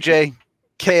 Rudo, AJ,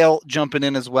 Kale jumping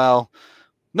in as well.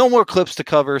 No more clips to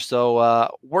cover, so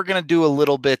we're going to do a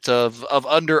little bit of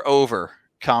under-over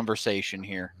conversation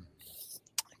here.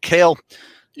 Kale,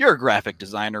 you're a graphic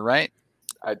designer, right?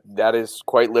 That is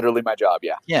quite literally my job,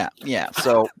 yeah. Yeah.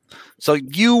 So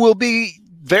you will be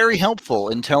very helpful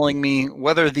in telling me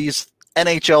whether these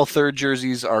NHL third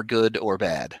jerseys are good or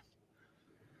bad.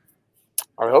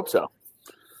 I hope so.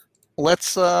 Let's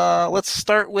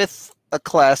start with a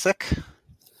classic.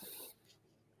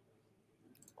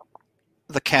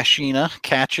 The Kachina.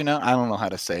 I don't know how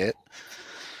to say it.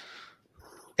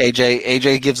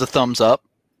 AJ gives a thumbs up.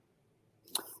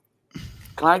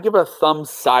 Can I give a thumb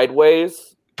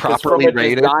sideways? Properly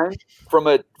rated. From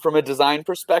a design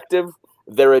perspective,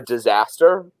 they're a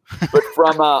disaster. But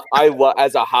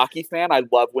as a hockey fan, I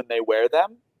love when they wear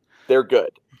them. They're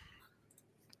good.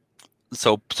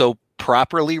 So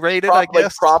properly rated, I guess.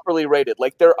 Like properly rated.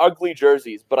 Like they're ugly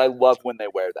jerseys, but I love when they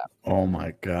wear them. Oh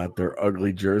my God, they're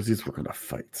ugly jerseys. We're gonna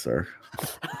fight, sir.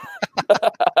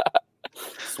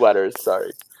 Sweaters,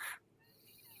 sorry.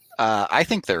 I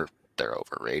think they're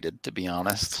overrated, to be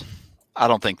honest. I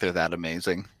don't think they're that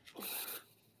amazing.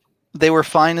 They were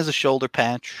fine as a shoulder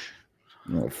patch.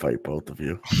 I'm gonna fight both of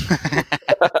you.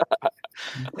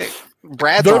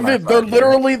 Brad's they're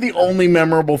literally the only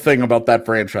memorable thing about that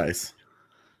franchise.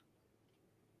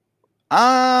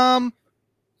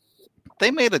 They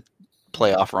made a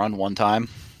playoff run one time.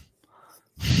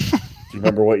 Do you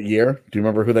remember what year? Do you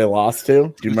remember who they lost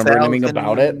to? Do you remember anything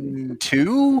about it?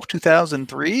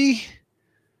 2003?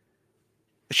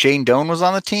 Shane Doan was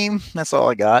on the team. That's all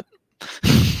I got.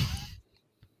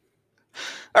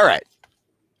 All right.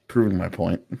 Proving my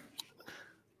point.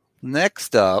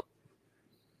 Next up,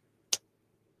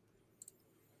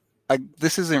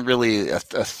 this isn't really a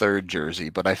third jersey,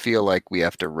 but I feel like we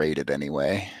have to rate it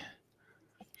anyway.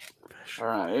 All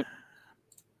right.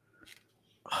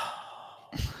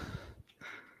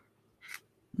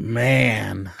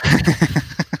 Man.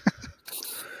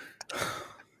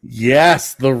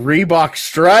 Yes, the Reebok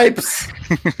stripes.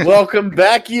 Welcome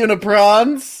back,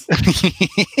 Uniprons.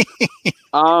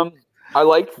 I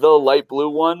like the light blue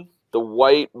one. The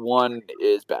white one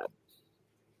is bad.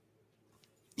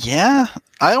 Yeah,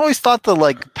 I always thought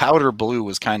the powder blue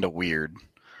was kind of weird.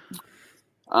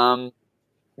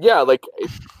 Yeah,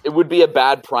 it would be a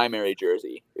bad primary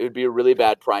jersey. It would be a really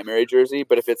bad primary jersey,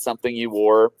 but if it's something you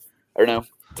wore, I don't know,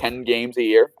 10 games a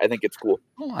year, I think it's cool.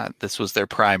 Well, this was their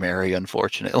primary,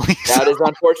 unfortunately. That is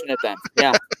unfortunate then.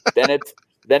 Yeah.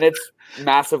 Then it's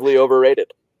massively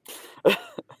overrated.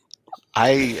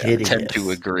 I tend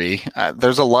to agree.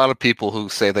 There's a lot of people who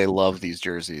say they love these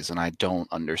jerseys, and I don't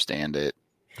understand it.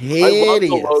 Hideous. I love the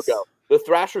logo. The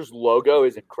Thrashers logo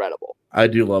is incredible. I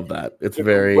do love that. It's a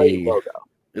very great logo.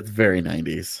 It's very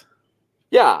 90s.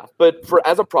 Yeah, but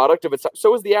as a product of its,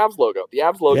 so is the Avs logo. The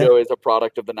Avs logo is a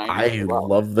product of the 90s. I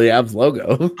love the Avs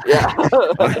logo. Yeah.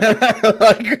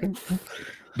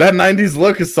 That 90s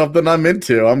look is something I'm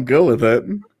into. I'm good with it.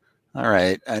 All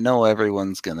right. I know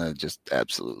everyone's going to just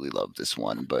absolutely love this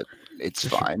one, but it's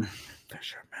fine.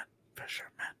 Fisherman.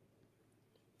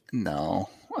 No.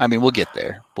 I mean, we'll get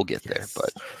there. But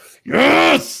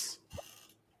yes!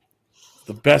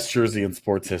 The best jersey in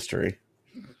sports history.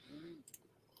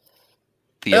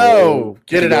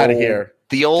 Get it out of here.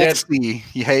 The old C.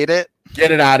 You hate it?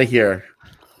 Get it out of here.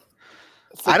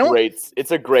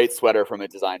 It's a great sweater from a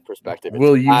design perspective.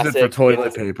 We'll use it for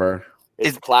toilet paper.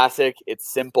 It's classic. It's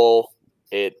simple.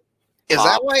 Is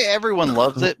that why everyone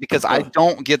loves it? Because I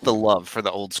don't get the love for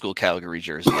the old school Calgary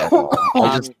jersey.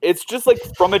 It's just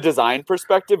from a design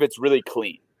perspective, it's really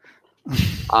clean.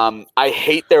 I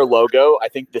hate their logo. I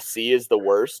think the C is the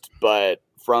worst, but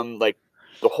from the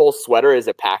whole sweater as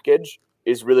a package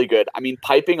is really good. I mean,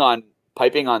 piping on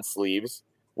sleeves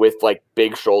with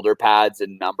big shoulder pads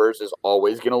and numbers is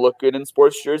always going to look good in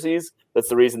sports jerseys. That's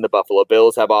the reason the Buffalo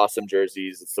Bills have awesome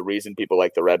jerseys. It's the reason people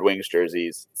like the Red Wings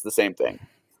jerseys. It's the same thing.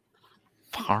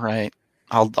 All right.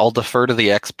 I'll defer to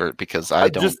the expert because I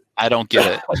don't get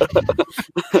it.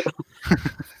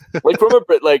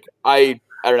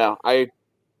 I don't know.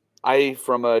 I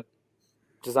from a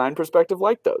design perspective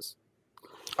like those.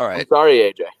 All right. I'm sorry,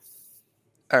 AJ.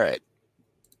 All right.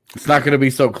 It's not going to be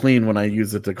so clean when I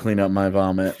use it to clean up my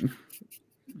vomit.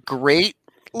 Great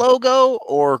logo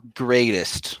or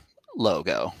greatest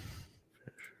logo?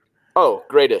 Oh,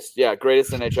 greatest. Yeah,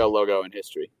 greatest NHL logo in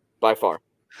history by far.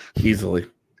 Easily.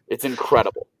 It's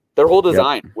incredible. Their whole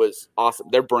design was awesome.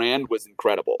 Their brand was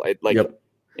incredible. It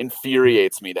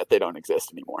infuriates me that they don't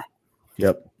exist anymore.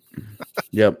 Yep.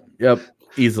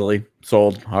 Easily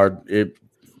sold hard.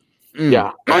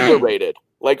 Yeah, underrated.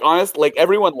 Like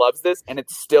everyone loves this, and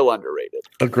it's still underrated.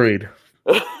 Agreed.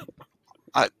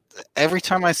 Every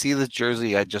time I see this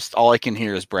jersey, all I can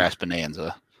hear is Brass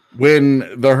Bonanza.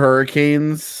 When the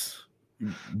Hurricanes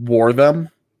wore them,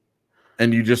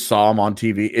 and you just saw them on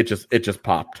TV, it just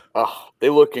popped. Oh, they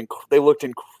looked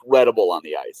incredible on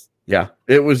the ice. Yeah,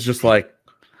 it was just like,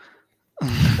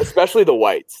 especially the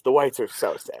whites. The whites are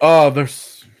so sick. Oh, they're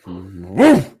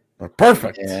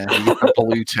perfect. Yeah, the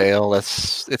blue tail.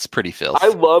 It's pretty filthy. I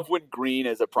love when green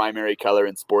is a primary color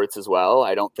in sports as well.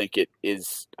 I don't think it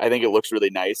is. I think it looks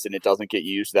really nice, and it doesn't get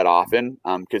used that often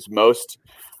because most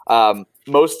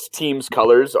teams'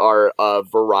 colors are a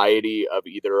variety of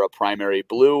either a primary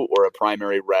blue or a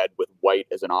primary red with white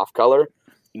as an off color,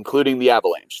 including the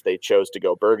Avalanche. They chose to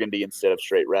go burgundy instead of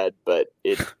straight red, but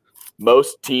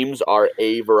most teams are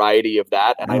a variety of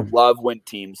that, and I love when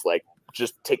teams like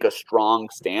just take a strong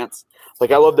stance.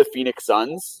 Like I love the Phoenix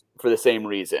Suns for the same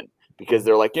reason, because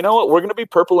they're like, you know what, we're gonna be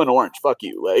purple and orange. Fuck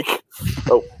you. Like,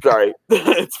 oh, sorry,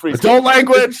 it's free. Adult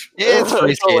language. Yeah, it's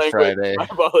Free Skate Friday. My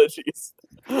apologies.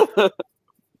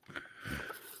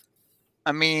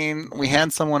 I mean, we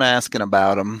had someone asking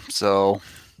about him, so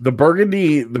the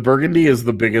burgundy is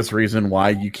the biggest reason why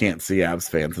you can't see Avs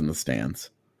fans in the stands.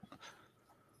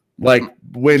 Like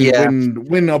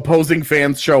when opposing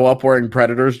fans show up wearing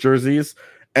Predators jerseys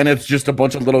and it's just a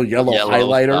bunch of little yellow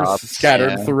highlighters dots,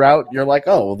 scattered throughout, you're like,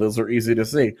 oh, well, those are easy to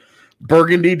see.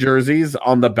 Burgundy jerseys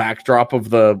on the backdrop of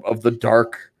the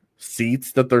dark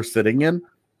seats that they're sitting in,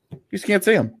 you just can't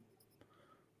see them.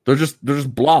 They're just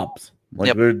blobs.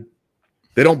 Like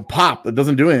they don't pop. It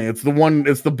doesn't do anything.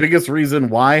 It's the biggest reason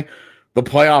why the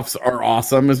playoffs are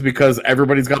awesome is because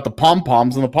everybody's got the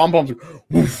pom-poms, and the pom-poms are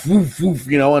woof, woof, woof,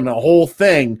 and the whole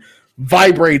thing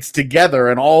vibrates together,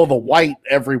 and all the white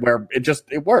everywhere.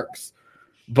 It works.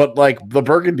 But like the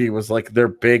burgundy was like their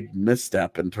big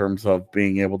misstep in terms of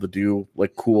being able to do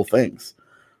like cool things.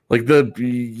 Like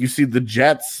you see the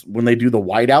Jets when they do the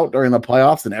whiteout during the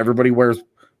playoffs, and everybody wears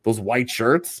those white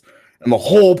shirts, and the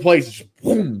whole place is just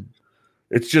boom.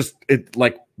 It's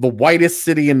like the whitest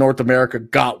city in North America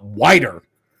got whiter.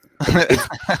 It's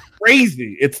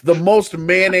crazy. It's the most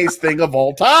mayonnaise thing of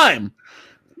all time,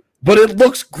 but it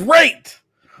looks great.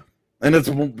 And it's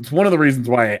one of the reasons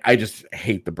why I just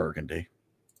hate the burgundy.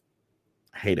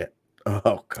 I hate it.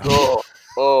 Oh, God.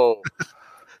 Oh,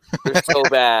 they're so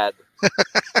bad.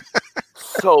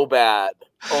 So bad.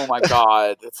 Oh, my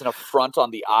God. It's an affront on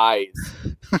the eyes.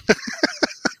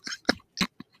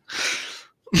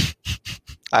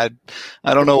 I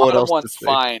don't know what else to say.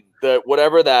 Fine.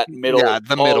 Whatever that middle. Yeah,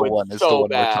 the middle one is so the one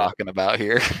bad. we're talking about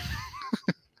here.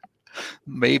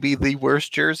 Maybe the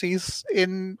worst jerseys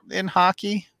in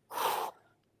hockey.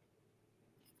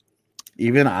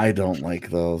 Even I don't like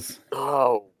those.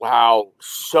 Oh, wow.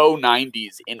 So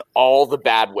 90s in all the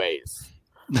bad ways.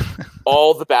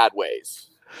 All the bad ways.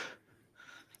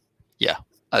 Yeah.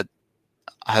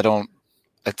 I don't.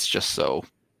 It's just so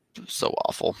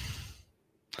awful.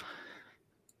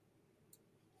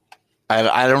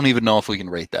 I don't even know if we can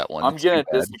rate that one. I'm going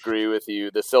to disagree with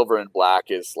you. The silver and black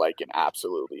is like an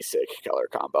absolutely sick color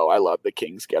combo. I love the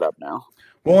Kings get up now.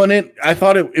 Well, and I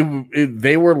thought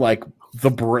they were like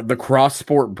the cross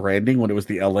sport branding when it was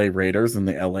the LA Raiders and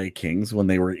the LA Kings when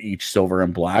they were each silver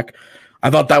and black. I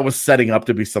thought that was setting up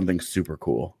to be something super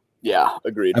cool. Yeah,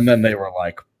 agreed. And then they were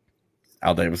like,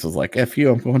 Al Davis was like, F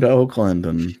you, I'm going to Oakland.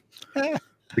 And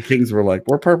the Kings were like,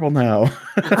 we're purple now.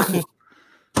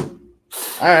 All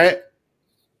right.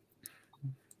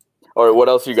 All right, what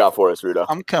else you got for us, Rudo?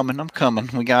 I'm coming.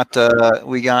 We got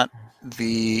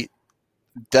the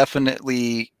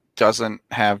definitely doesn't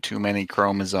have too many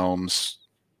chromosomes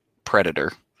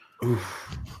Predator.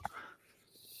 Oof.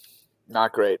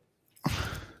 Not great.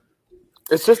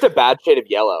 It's just a bad shade of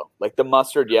yellow. Like the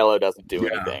mustard yellow doesn't do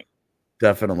anything.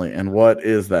 Definitely. And what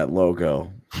is that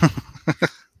logo?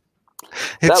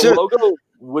 That logo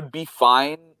would be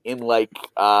fine in like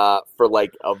for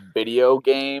like a video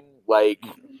game, like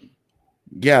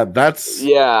yeah, that's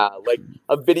like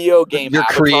a video game. Your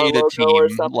creative team or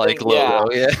something. Like logo,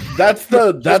 yeah. That's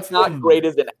not great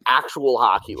as an actual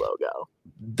hockey logo.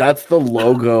 That's the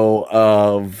logo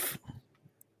of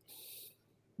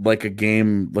like a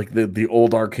game, like the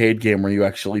old arcade game where you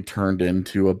actually turned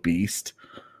into a beast.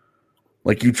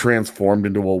 Like you transformed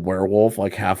into a werewolf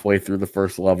like halfway through the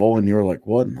first level, and you were like,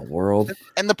 "What in the world?"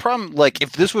 And the problem, like,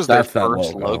 if this was their That's that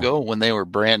first logo. logo when they were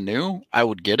brand new, I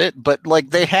would get it. But like,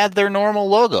 they had their normal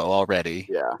logo already.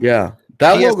 Yeah. Yeah,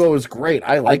 that He has- logo is great.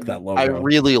 I like that logo. I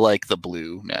really like the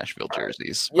blue Nashville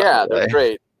jerseys. by Yeah, the they're way.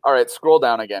 great. All right, scroll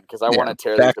down again because I Yeah, want to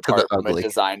tear back these to the apart from a ugly.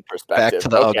 design Back perspective. to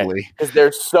the ugly. Because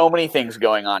there's so many things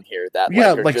going on here that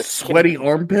yeah, are like just sweaty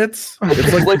armpits. It's It's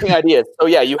like conflicting ideas. So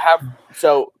yeah,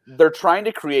 so they're trying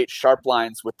to create sharp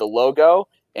lines with the logo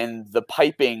and the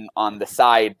piping on the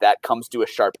side that comes to a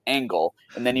sharp angle,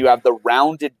 and then you have the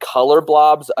rounded color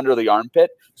blobs under the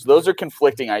armpit. So those are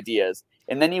conflicting ideas.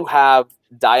 And then you have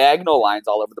diagonal lines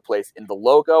all over the place in the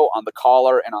logo, on the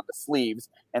collar, and on the sleeves.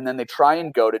 And then they try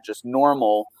and go to just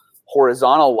normal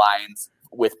horizontal lines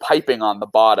with piping on the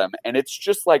bottom. And it's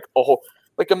just like a whole,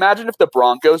 like imagine if the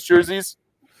Broncos jerseys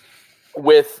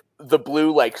with the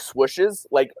blue like swooshes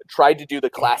like tried to do the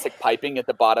classic piping at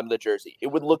the bottom of the jersey. It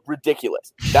would look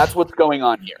ridiculous. That's what's going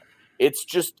on here. It's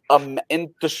just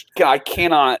I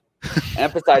cannot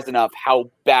emphasize enough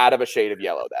how bad of a shade of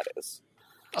yellow that is.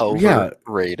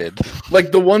 Overrated.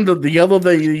 like the yellow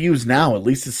that you use now. At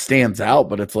least it stands out,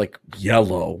 but it's like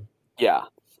yellow. Yeah.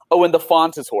 Oh, and the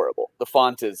font is horrible. The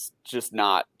font is just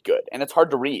not good, and it's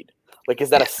hard to read. Like, is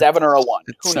that a 7 or a 1?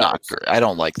 It's not great. I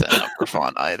don't like that number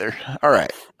font either. All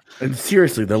right. And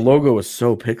seriously, the logo is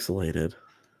so pixelated.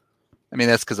 I mean,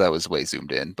 that's because I was way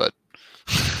zoomed in, but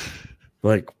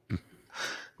Like,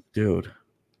 dude.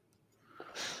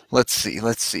 let's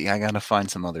see. I gotta find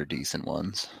some other decent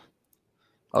ones.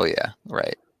 Oh yeah,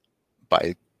 right.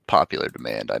 By popular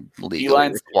demand, I'm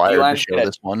legally required to show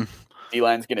this one.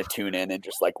 D-Line's going to tune in and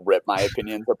just, like, rip my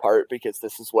opinions apart because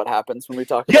this is what happens when we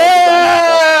talk about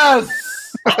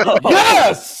Yes!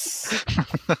 Yes!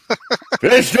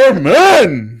 Finish your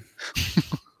men!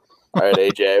 All right,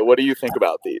 AJ, what do you think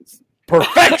about these?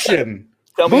 Perfection!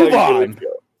 Tell me Move how you on.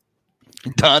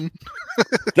 feel. Done.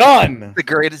 Done! The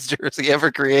greatest jersey ever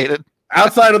created.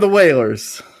 Outside of the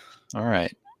Whalers. All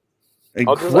right.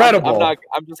 Incredible.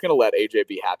 I'm just going to let AJ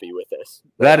be happy with this.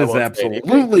 That I is won't say anything.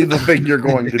 absolutely the thing you're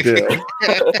going to do.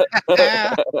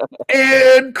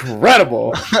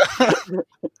 Incredible. People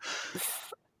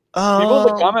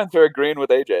in the comments are agreeing with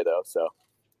AJ, though, so.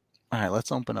 All right,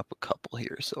 let's open up a couple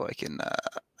here so I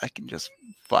can just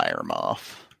fire them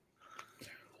off.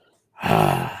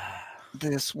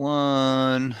 This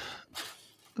one,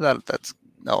 that's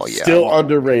oh yeah, Still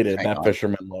underrated, Hang that on.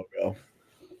 Fisherman logo.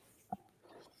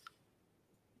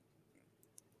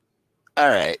 All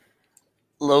right,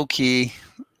 low key.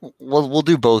 We'll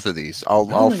do both of these. I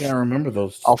don't think I remember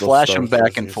those. I'll those flash Stars them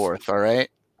back and jerseys. forth. All right.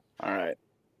 All right.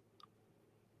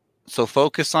 So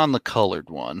focus on the colored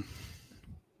one.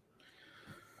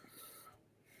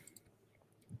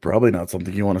 Probably not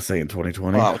something you want to say in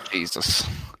 2020. Oh Jesus.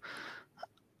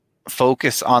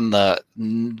 Focus on the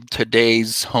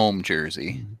today's home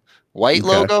jersey. White Okay.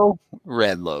 logo,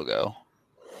 red logo.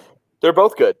 They're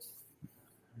both good.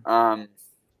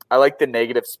 I like the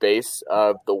negative space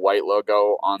of the white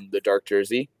logo on the dark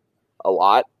jersey a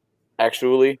lot.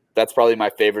 Actually, that's probably my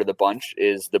favorite of the bunch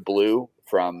is the blue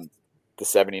from the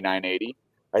 79-80.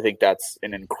 I think that's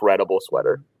an incredible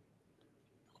sweater.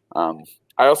 I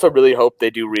also really hope they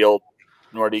do real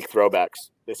Nordique throwbacks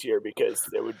this year because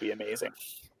it would be amazing.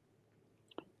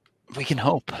 We can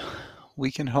hope.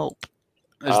 We can hope.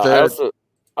 Is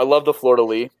I love the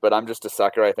fleur-de-lis, but I'm just a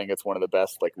sucker. I think it's one of the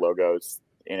best like logos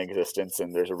in existence,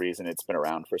 and there's a reason it's been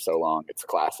around for so long. It's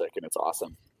classic and it's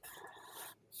awesome.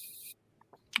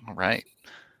 all right?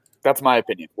 That's my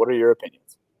opinion. What are your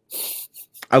opinions?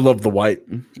 I love the white.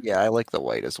 Yeah, I like the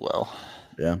white as well.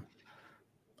 Yeah.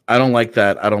 I don't like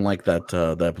that.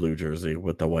 That blue jersey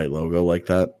with the white logo like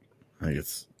that. I think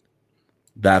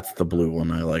that's the blue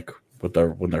one I like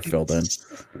when they're filled in.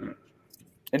 You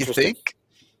Interesting. think?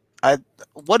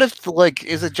 What if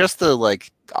is it just the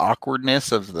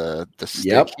awkwardness of the stick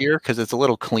Yep. here because it's a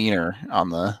little cleaner on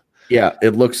the? Yeah,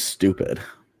 it looks stupid.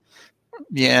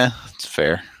 Yeah, it's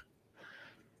fair.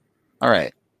 All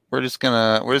right, we're just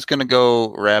gonna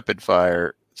go rapid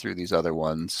fire through these other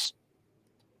ones.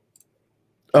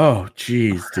 Oh,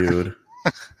 jeez, dude.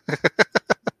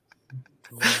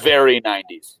 Very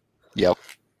 90s. Yep.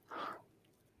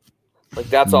 Like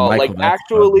that's all. Michael, Like that's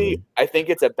actually, ugly. I think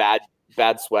it's a bad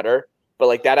sweater, but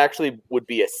like that actually would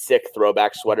be a sick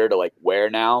throwback sweater to like wear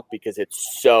now because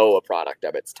it's so a product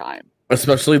of its time.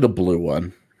 Especially the blue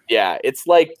one. Yeah, it's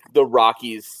like the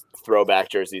Rockies throwback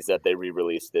jerseys that they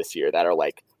re-released this year that are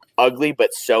like ugly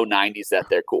but so 90s that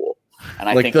they're cool. And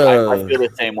I Like think the- I feel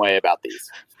the same way about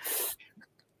these.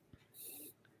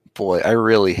 Boy, I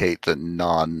really hate the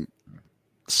non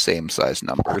same size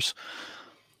numbers.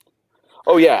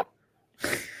 Oh yeah.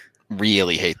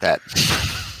 Really hate that.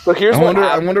 So here's I what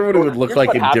wonder what it would look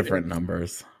like in happened. different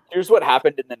numbers. Here's what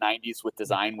happened in the 90s with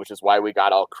design, which is why we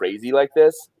got all crazy like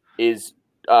this, is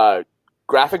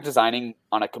graphic designing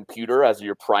on a computer as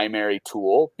your primary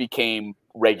tool became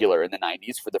regular in the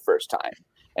 90s for the first time.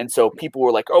 And so people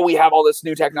were like, oh, we have all this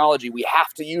new technology. We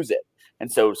have to use it.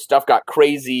 And so stuff got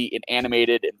crazy and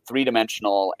animated and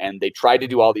three-dimensional, and they tried to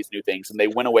do all these new things, and they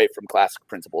went away from classic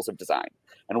principles of design.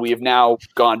 And we have now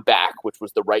gone back, which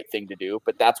was the right thing to do.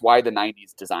 But that's why the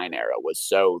 90s design era was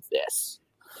so this.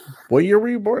 What year were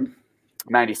you born?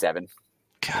 97.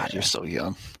 God, you're so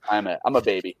young. I'm a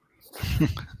baby.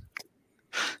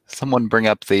 Someone bring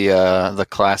up the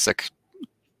classic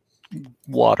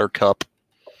water cup.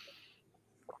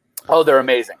 Oh, they're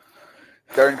amazing.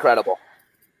 They're incredible.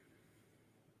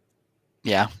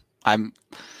 Yeah, I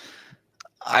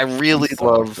really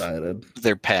love excited.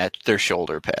 their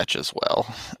shoulder patch as well.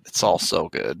 It's all so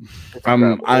good.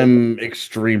 I'm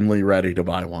extremely ready to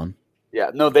buy one.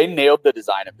 Yeah, no, they nailed the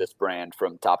design of this brand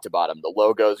from top to bottom. The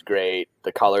logo's great.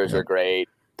 The colors are great.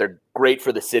 They're great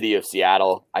for the city of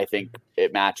Seattle. I think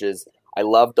it matches. I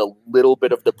love the little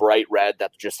bit of the bright red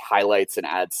that just highlights and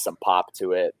adds some pop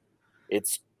to it.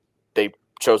 They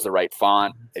chose the right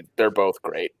font. They're both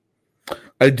great.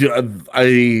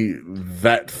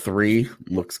 That 3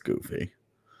 looks goofy.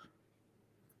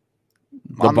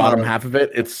 The bottom half of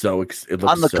it, it looks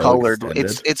on the so colored.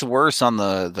 extended. It's worse on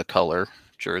the color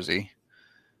jersey.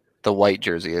 The white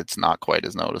jersey, it's not quite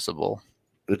as noticeable.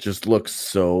 It just looks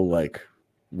so like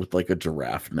with like a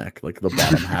giraffe neck. Like the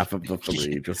bottom half of the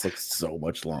 3 just looks so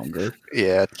much longer.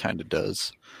 Yeah, it kind of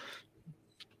does.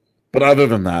 But other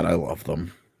than that, I love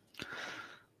them.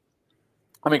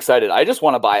 I'm excited. I just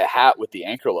want to buy a hat with the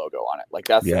Anchor logo on it. Like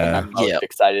that's what I'm most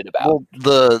excited about.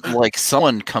 Well,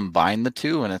 someone combined the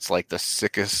two, and it's like the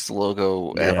sickest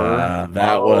logo ever. Yeah,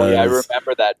 that was. Yeah, I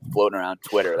remember that floating around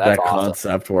Twitter. That's that awesome.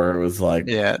 concept where it was like,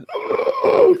 yeah,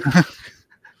 this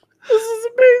is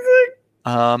amazing.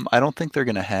 I don't think they're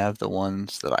gonna have the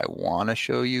ones that I want to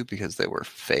show you because they were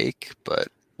fake, but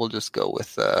we'll just go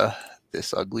with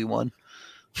this ugly one.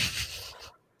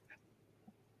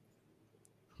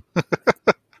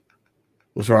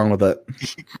 What's wrong with it?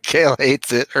 Kale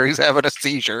hates it, or he's having a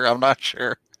seizure. I'm not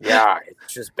sure. Yeah,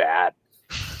 it's just bad.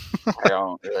 I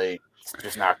don't really. It's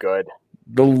just not good.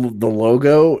 The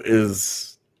logo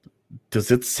is.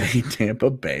 Does it say Tampa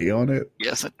Bay on it?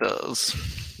 Yes, it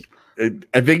does.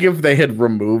 I think if they had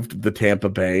removed the Tampa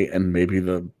Bay and maybe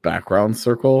the background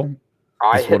circle,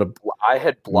 I had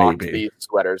blocked these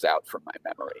sweaters out from my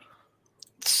memory.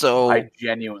 So I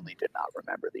genuinely did not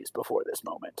remember these before this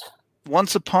moment.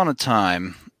 Once upon a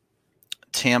time,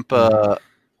 Tampa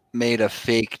made a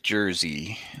fake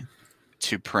jersey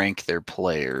to prank their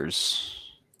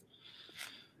players.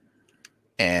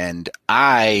 And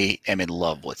I am in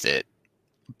love with it,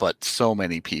 but so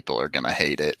many people are going to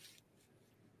hate it.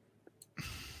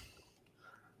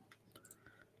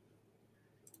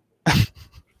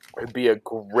 It'd be a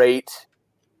great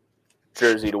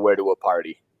jersey to wear to a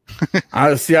party. I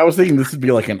was thinking this would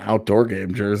be like an outdoor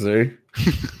game jersey.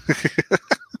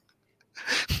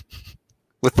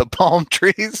 With the palm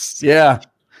trees? Yeah.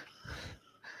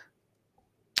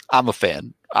 I'm a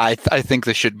fan. I think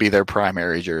this should be their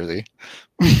primary jersey.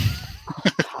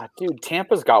 God, dude,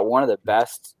 Tampa's got one of the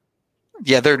best.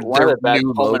 Yeah, they're one of the best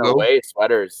new home and logo. away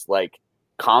sweaters like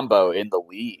combo in the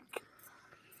league.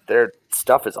 Their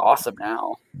stuff is awesome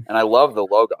now, and I love the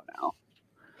logo now.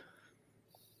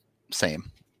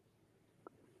 Same.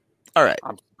 All right.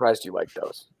 I'm surprised you like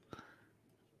those.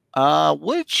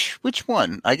 Which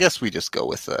one? I guess we just go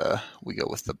with the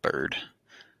bird.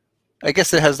 I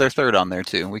guess it has their third on there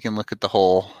too. We can look at the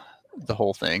whole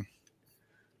thing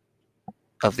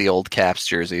of the old Caps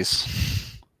jerseys.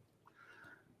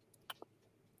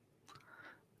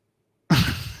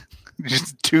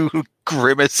 Just two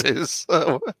grimaces.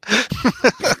 They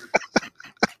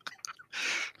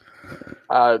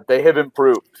have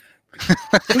improved.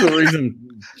 The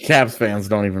reason Caps fans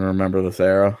don't even remember this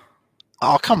era.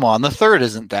 Oh, come on. The third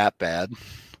isn't that bad.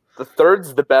 The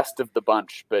third's the best of the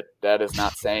bunch, but that is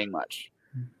not saying much.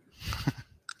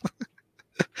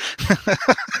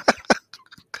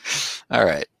 All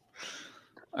right.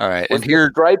 Was and here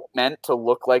the stripe meant to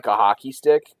look like a hockey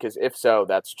stick? Because if so,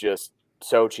 that's just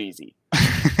so cheesy.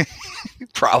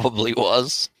 probably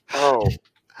was. Oh.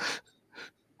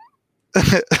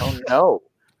 Oh, no.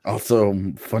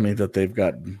 Also, funny that they've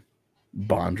got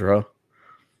Bondra.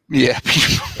 Yeah,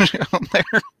 people on there.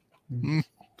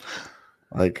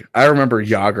 Like, I remember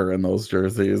Yager in those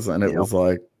jerseys, and it was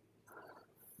like,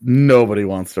 nobody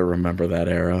wants to remember that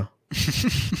era.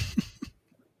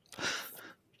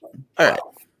 All right.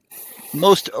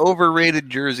 Most overrated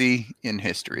jersey in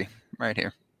history, right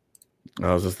here.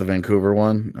 Oh, is this the Vancouver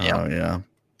one? Yeah. Oh, yeah.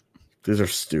 These are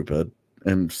stupid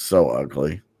and so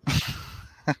ugly.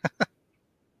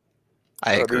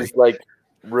 I Are agree. these like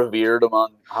revered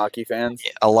among hockey fans?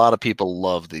 A lot of people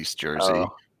love these jerseys.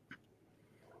 Oh.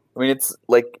 I mean, it's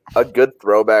like a good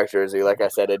throwback jersey. Like I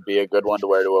said, it'd be a good one to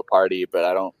wear to a party, but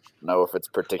I don't know if it's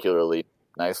particularly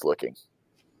nice looking.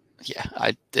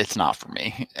 Yeah, it's not for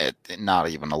me. Not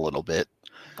even a little bit.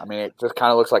 I mean, it just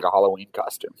kind of looks like a Halloween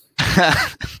costume.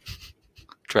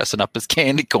 Dressing up as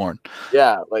candy corn.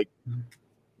 Yeah, like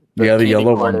The candy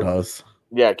yellow corn one is- does.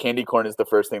 Yeah, candy corn is the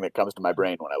first thing that comes to my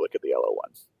brain when I look at the yellow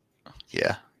one.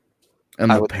 Yeah.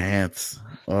 And I the would- pants.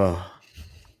 Oh.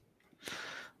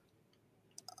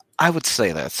 I would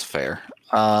say that's fair.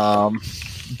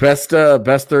 Best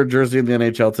third jersey in the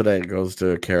NHL today goes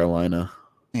to Carolina.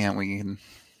 Yeah, we can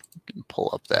pull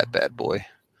up that bad boy.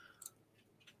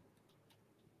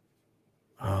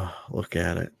 Oh, look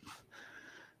at it.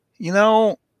 You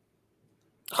know,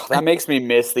 That makes me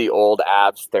miss the old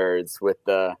Avs thirds with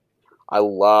the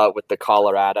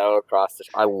Colorado across the.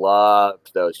 I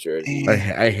loved those jerseys.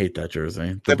 I hate that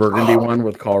jersey. The burgundy one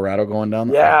with Colorado going down.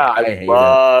 Yeah, I hate it.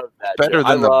 love that. better jersey.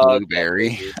 than the I love blueberry.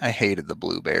 that jersey. I hated the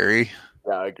blueberry.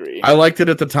 Yeah, I agree. I liked it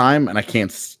at the time, and I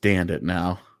can't stand it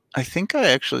now. I think I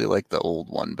actually like the old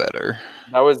one better.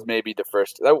 That was maybe the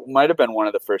first. That might have been one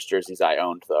of the first jerseys I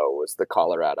owned, though, was the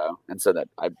Colorado, and so that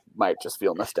I might just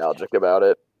feel nostalgic about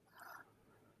it.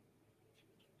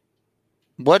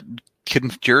 What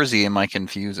jersey am I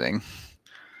confusing?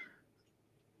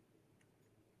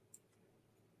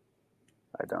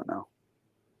 I don't know.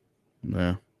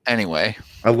 Yeah. Anyway,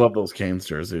 I love those Canes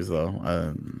jerseys, though.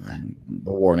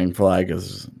 The warning flag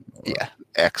is yeah,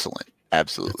 excellent.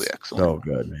 Absolutely it's excellent. so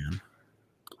good, man.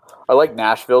 I like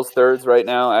Nashville's thirds right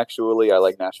now. Actually, I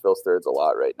like Nashville's thirds a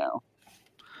lot right now.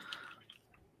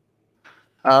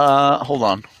 Hold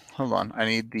on. I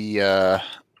need the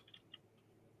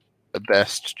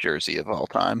best jersey of all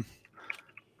time.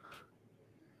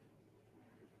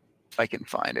 If I can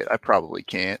find it, I probably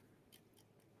can't.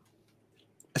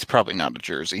 It's probably not a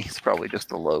jersey. It's probably just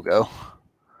the logo.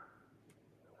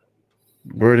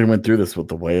 We already went through this with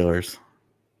the Whalers.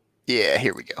 Yeah,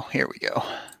 here we go.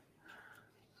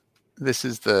 This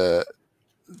is the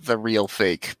real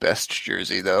fake best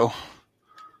jersey, though.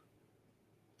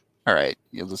 All right,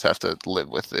 you'll just have to live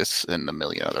with this and a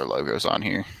million other logos on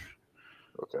here.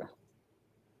 Okay.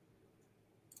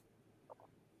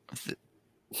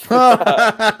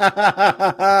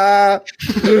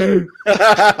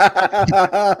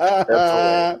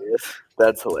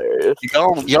 That's hilarious.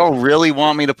 Y'all really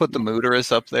want me to put the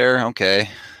Mooterus up there? Okay.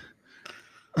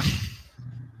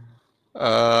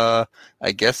 I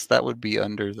guess that would be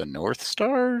under the North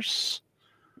Stars.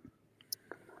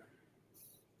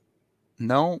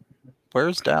 No,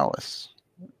 where's Dallas?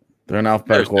 They're in There's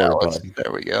alphabetical order. Dallas. bud.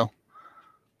 There we go.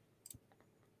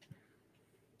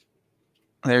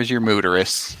 There's your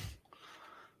Mooterus.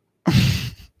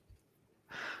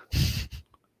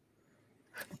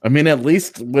 I mean, at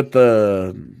least with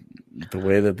the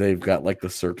way that they've got like the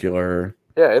circular,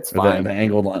 Yeah, it's or fine. the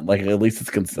angled line, like at least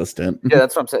it's consistent. Yeah,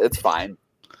 that's what I'm saying. It's fine.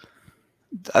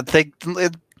 I think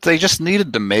they just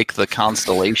needed to make the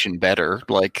constellation better.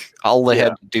 Like all they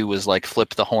had to do was like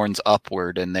flip the horns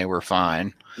upward, and they were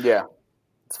fine. Yeah,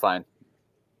 it's fine.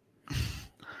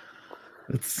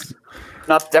 It's.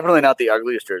 Definitely not the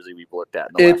ugliest jersey we've looked at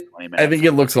in the last 20 minutes. I think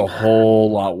it looks a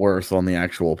whole lot worse on the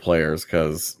actual players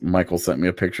because Michael sent me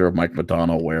a picture of Mike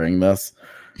Madonna wearing this,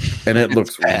 and it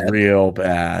looks bad. real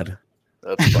bad.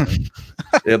 That's funny.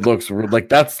 It looks like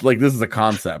this is a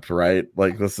concept, right?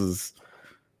 Like this is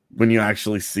when you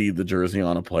actually see the jersey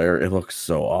on a player, it looks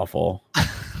so awful.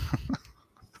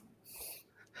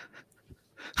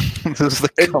 This is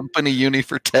the company uni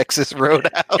for Texas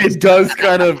Roadhouse. It does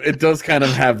kind of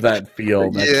have that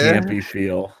feel, that Yeah. campy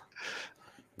feel.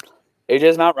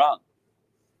 AJ's not wrong.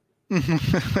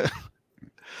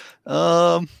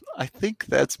 I think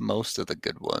that's most of the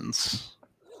good ones.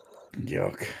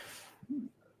 Yuck.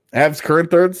 Avs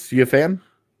current thirds, you a fan?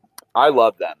 I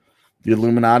love them. The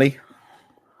Illuminati?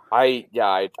 I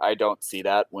don't see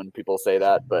that when people say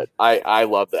that, but I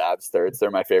love the Avs thirds.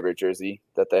 They're my favorite jersey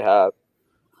that they have.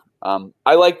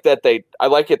 I like it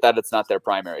that it's not their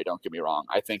primary. Don't get me wrong.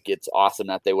 I think it's awesome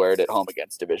that they wear it at home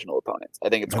against divisional opponents. I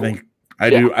think it's cool.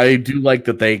 I do like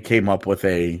that they came up with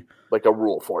Like a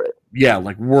rule for it. yeah,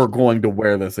 like we're going to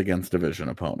wear this against division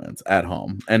opponents at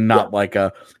home and not like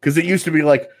because it used to be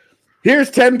like, here's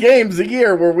 10 games a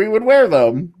year where we would wear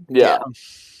them. Yeah.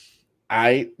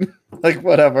 I like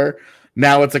whatever.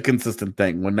 now it's a consistent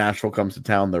thing. When Nashville comes to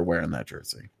town, they're wearing that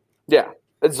jersey. Yeah.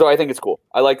 So I think it's cool.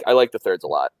 I like the thirds a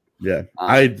lot. Yeah.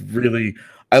 I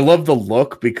love the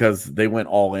look because they went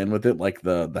all in with it. Like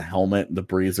the helmet, the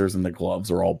breezers, and the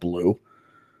gloves are all blue.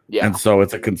 Yeah. And so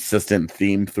it's a consistent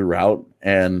theme throughout.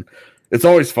 And it's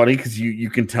always funny because you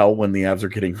can tell when the Avs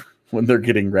are when they're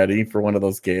getting ready for one of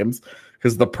those games,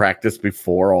 because the practice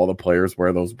before, all the players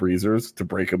wear those breezers to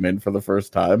break them in for the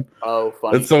first time. Oh,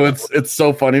 funny! And so it's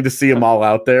so funny to see them all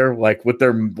out there, with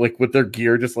their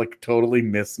gear just totally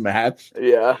mismatched.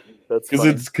 Yeah, that's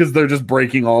because they're just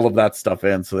breaking all of that stuff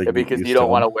in. So because you don't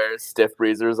want to wear stiff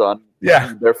breezers on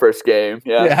their first game.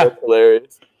 Yeah, that's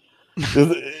hilarious.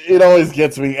 It always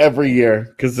gets me every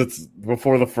year because it's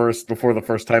before the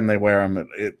first time they wear them.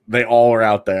 They all are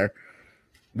out there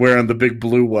wearing the big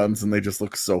blue ones, and they just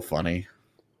look so funny.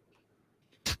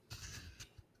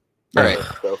 All right.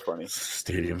 So funny.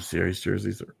 Stadium Series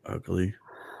jerseys are ugly.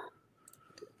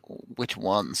 Which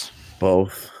ones?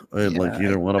 Both. I didn't like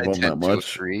either one of them that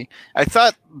much. I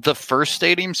thought the first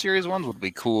Stadium Series ones would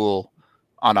be cool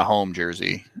on a home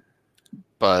jersey,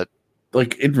 but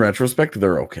in retrospect,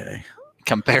 they're okay.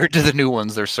 Compared to the new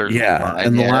ones, they're certainly fine.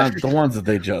 And the ones that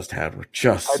they just had were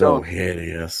just so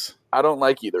hideous. I don't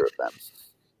like either of them.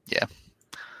 Yeah.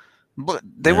 But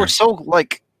they were so,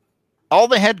 all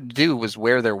they had to do was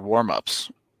wear their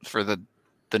warm-ups for the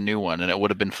new one, and it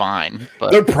would have been fine.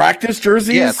 But their practice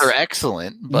jerseys? Yeah, they're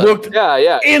excellent. But looked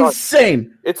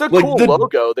insane. It's a cool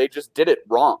logo. They just did it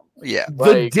wrong. Yeah.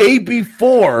 The day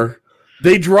before,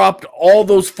 they dropped all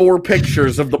those 4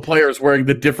 pictures of the players wearing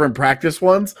the different practice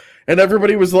ones, and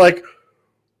everybody was like,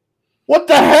 what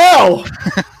the hell?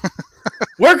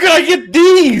 Where can I get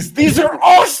these? These are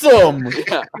awesome.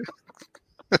 Yeah.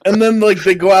 And then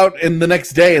they go out and the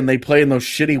next day and they play in those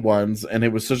shitty ones, and it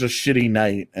was such a shitty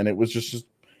night, and it was just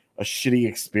a shitty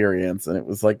experience, and it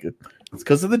was it's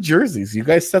because of the jerseys. You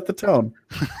guys set the tone.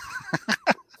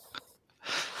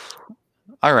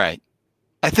 All right.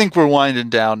 I think we're winding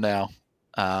down now.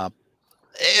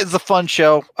 It's a fun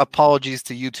show. Apologies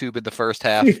to YouTube in the first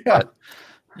half, but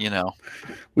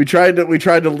we tried to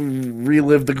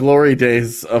relive the glory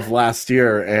days of last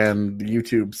year, and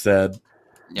YouTube said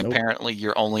nope. Apparently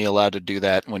you're only allowed to do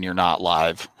that when you're not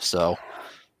live. So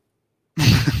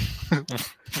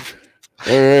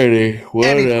alrighty,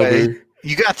 whatever. Anyway,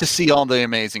 you got to see all the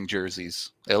amazing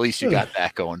jerseys. At least you got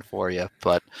that going for you.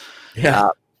 But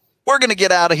we're going to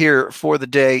get out of here for the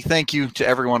day. Thank you to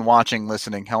everyone watching,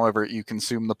 listening, however you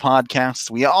consume the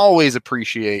podcast. We always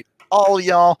appreciate all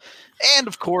y'all. And,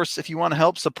 of course, if you want to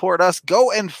help support us,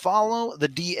 go and follow the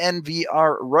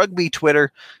DNVR Rugby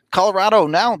Twitter. Colorado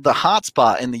now the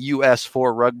hotspot in the U.S.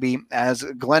 for rugby, as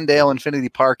Glendale Infinity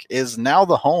Park is now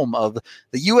the home of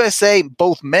the USA,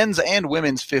 both men's and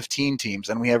women's 15 teams.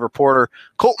 And we have reporter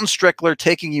Colton Strickler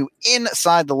taking you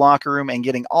inside the locker room and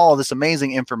getting all of this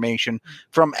amazing information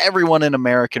from everyone in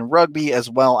American rugby, as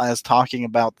well as talking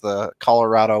about the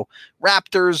Colorado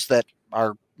Raptors that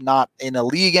are not in a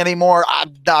league anymore.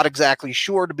 I'm not exactly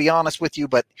sure, to be honest with you,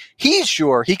 but he's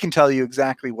sure. He can tell you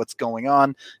exactly what's going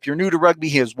on. If you're new to rugby,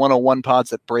 he has 101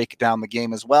 pods that break down the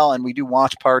game as well, and we do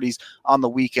watch parties on the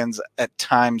weekends at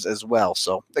times as well.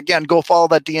 So again, go follow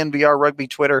that DNVR Rugby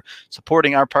Twitter.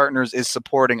 Supporting our partners is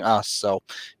supporting us. So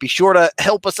be sure to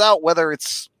help us out, whether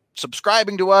it's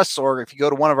subscribing to us or if you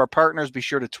go to one of our partners, be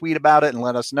sure to tweet about it and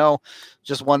let us know.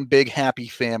 Just one big happy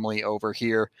family over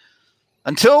here.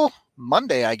 Until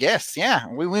Monday, I guess. Yeah,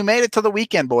 we made it to the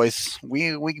weekend, boys.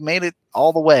 We made it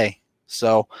all the way.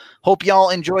 So hope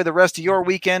y'all enjoy the rest of your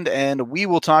weekend, and we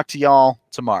will talk to y'all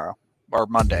tomorrow or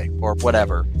Monday or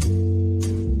whatever.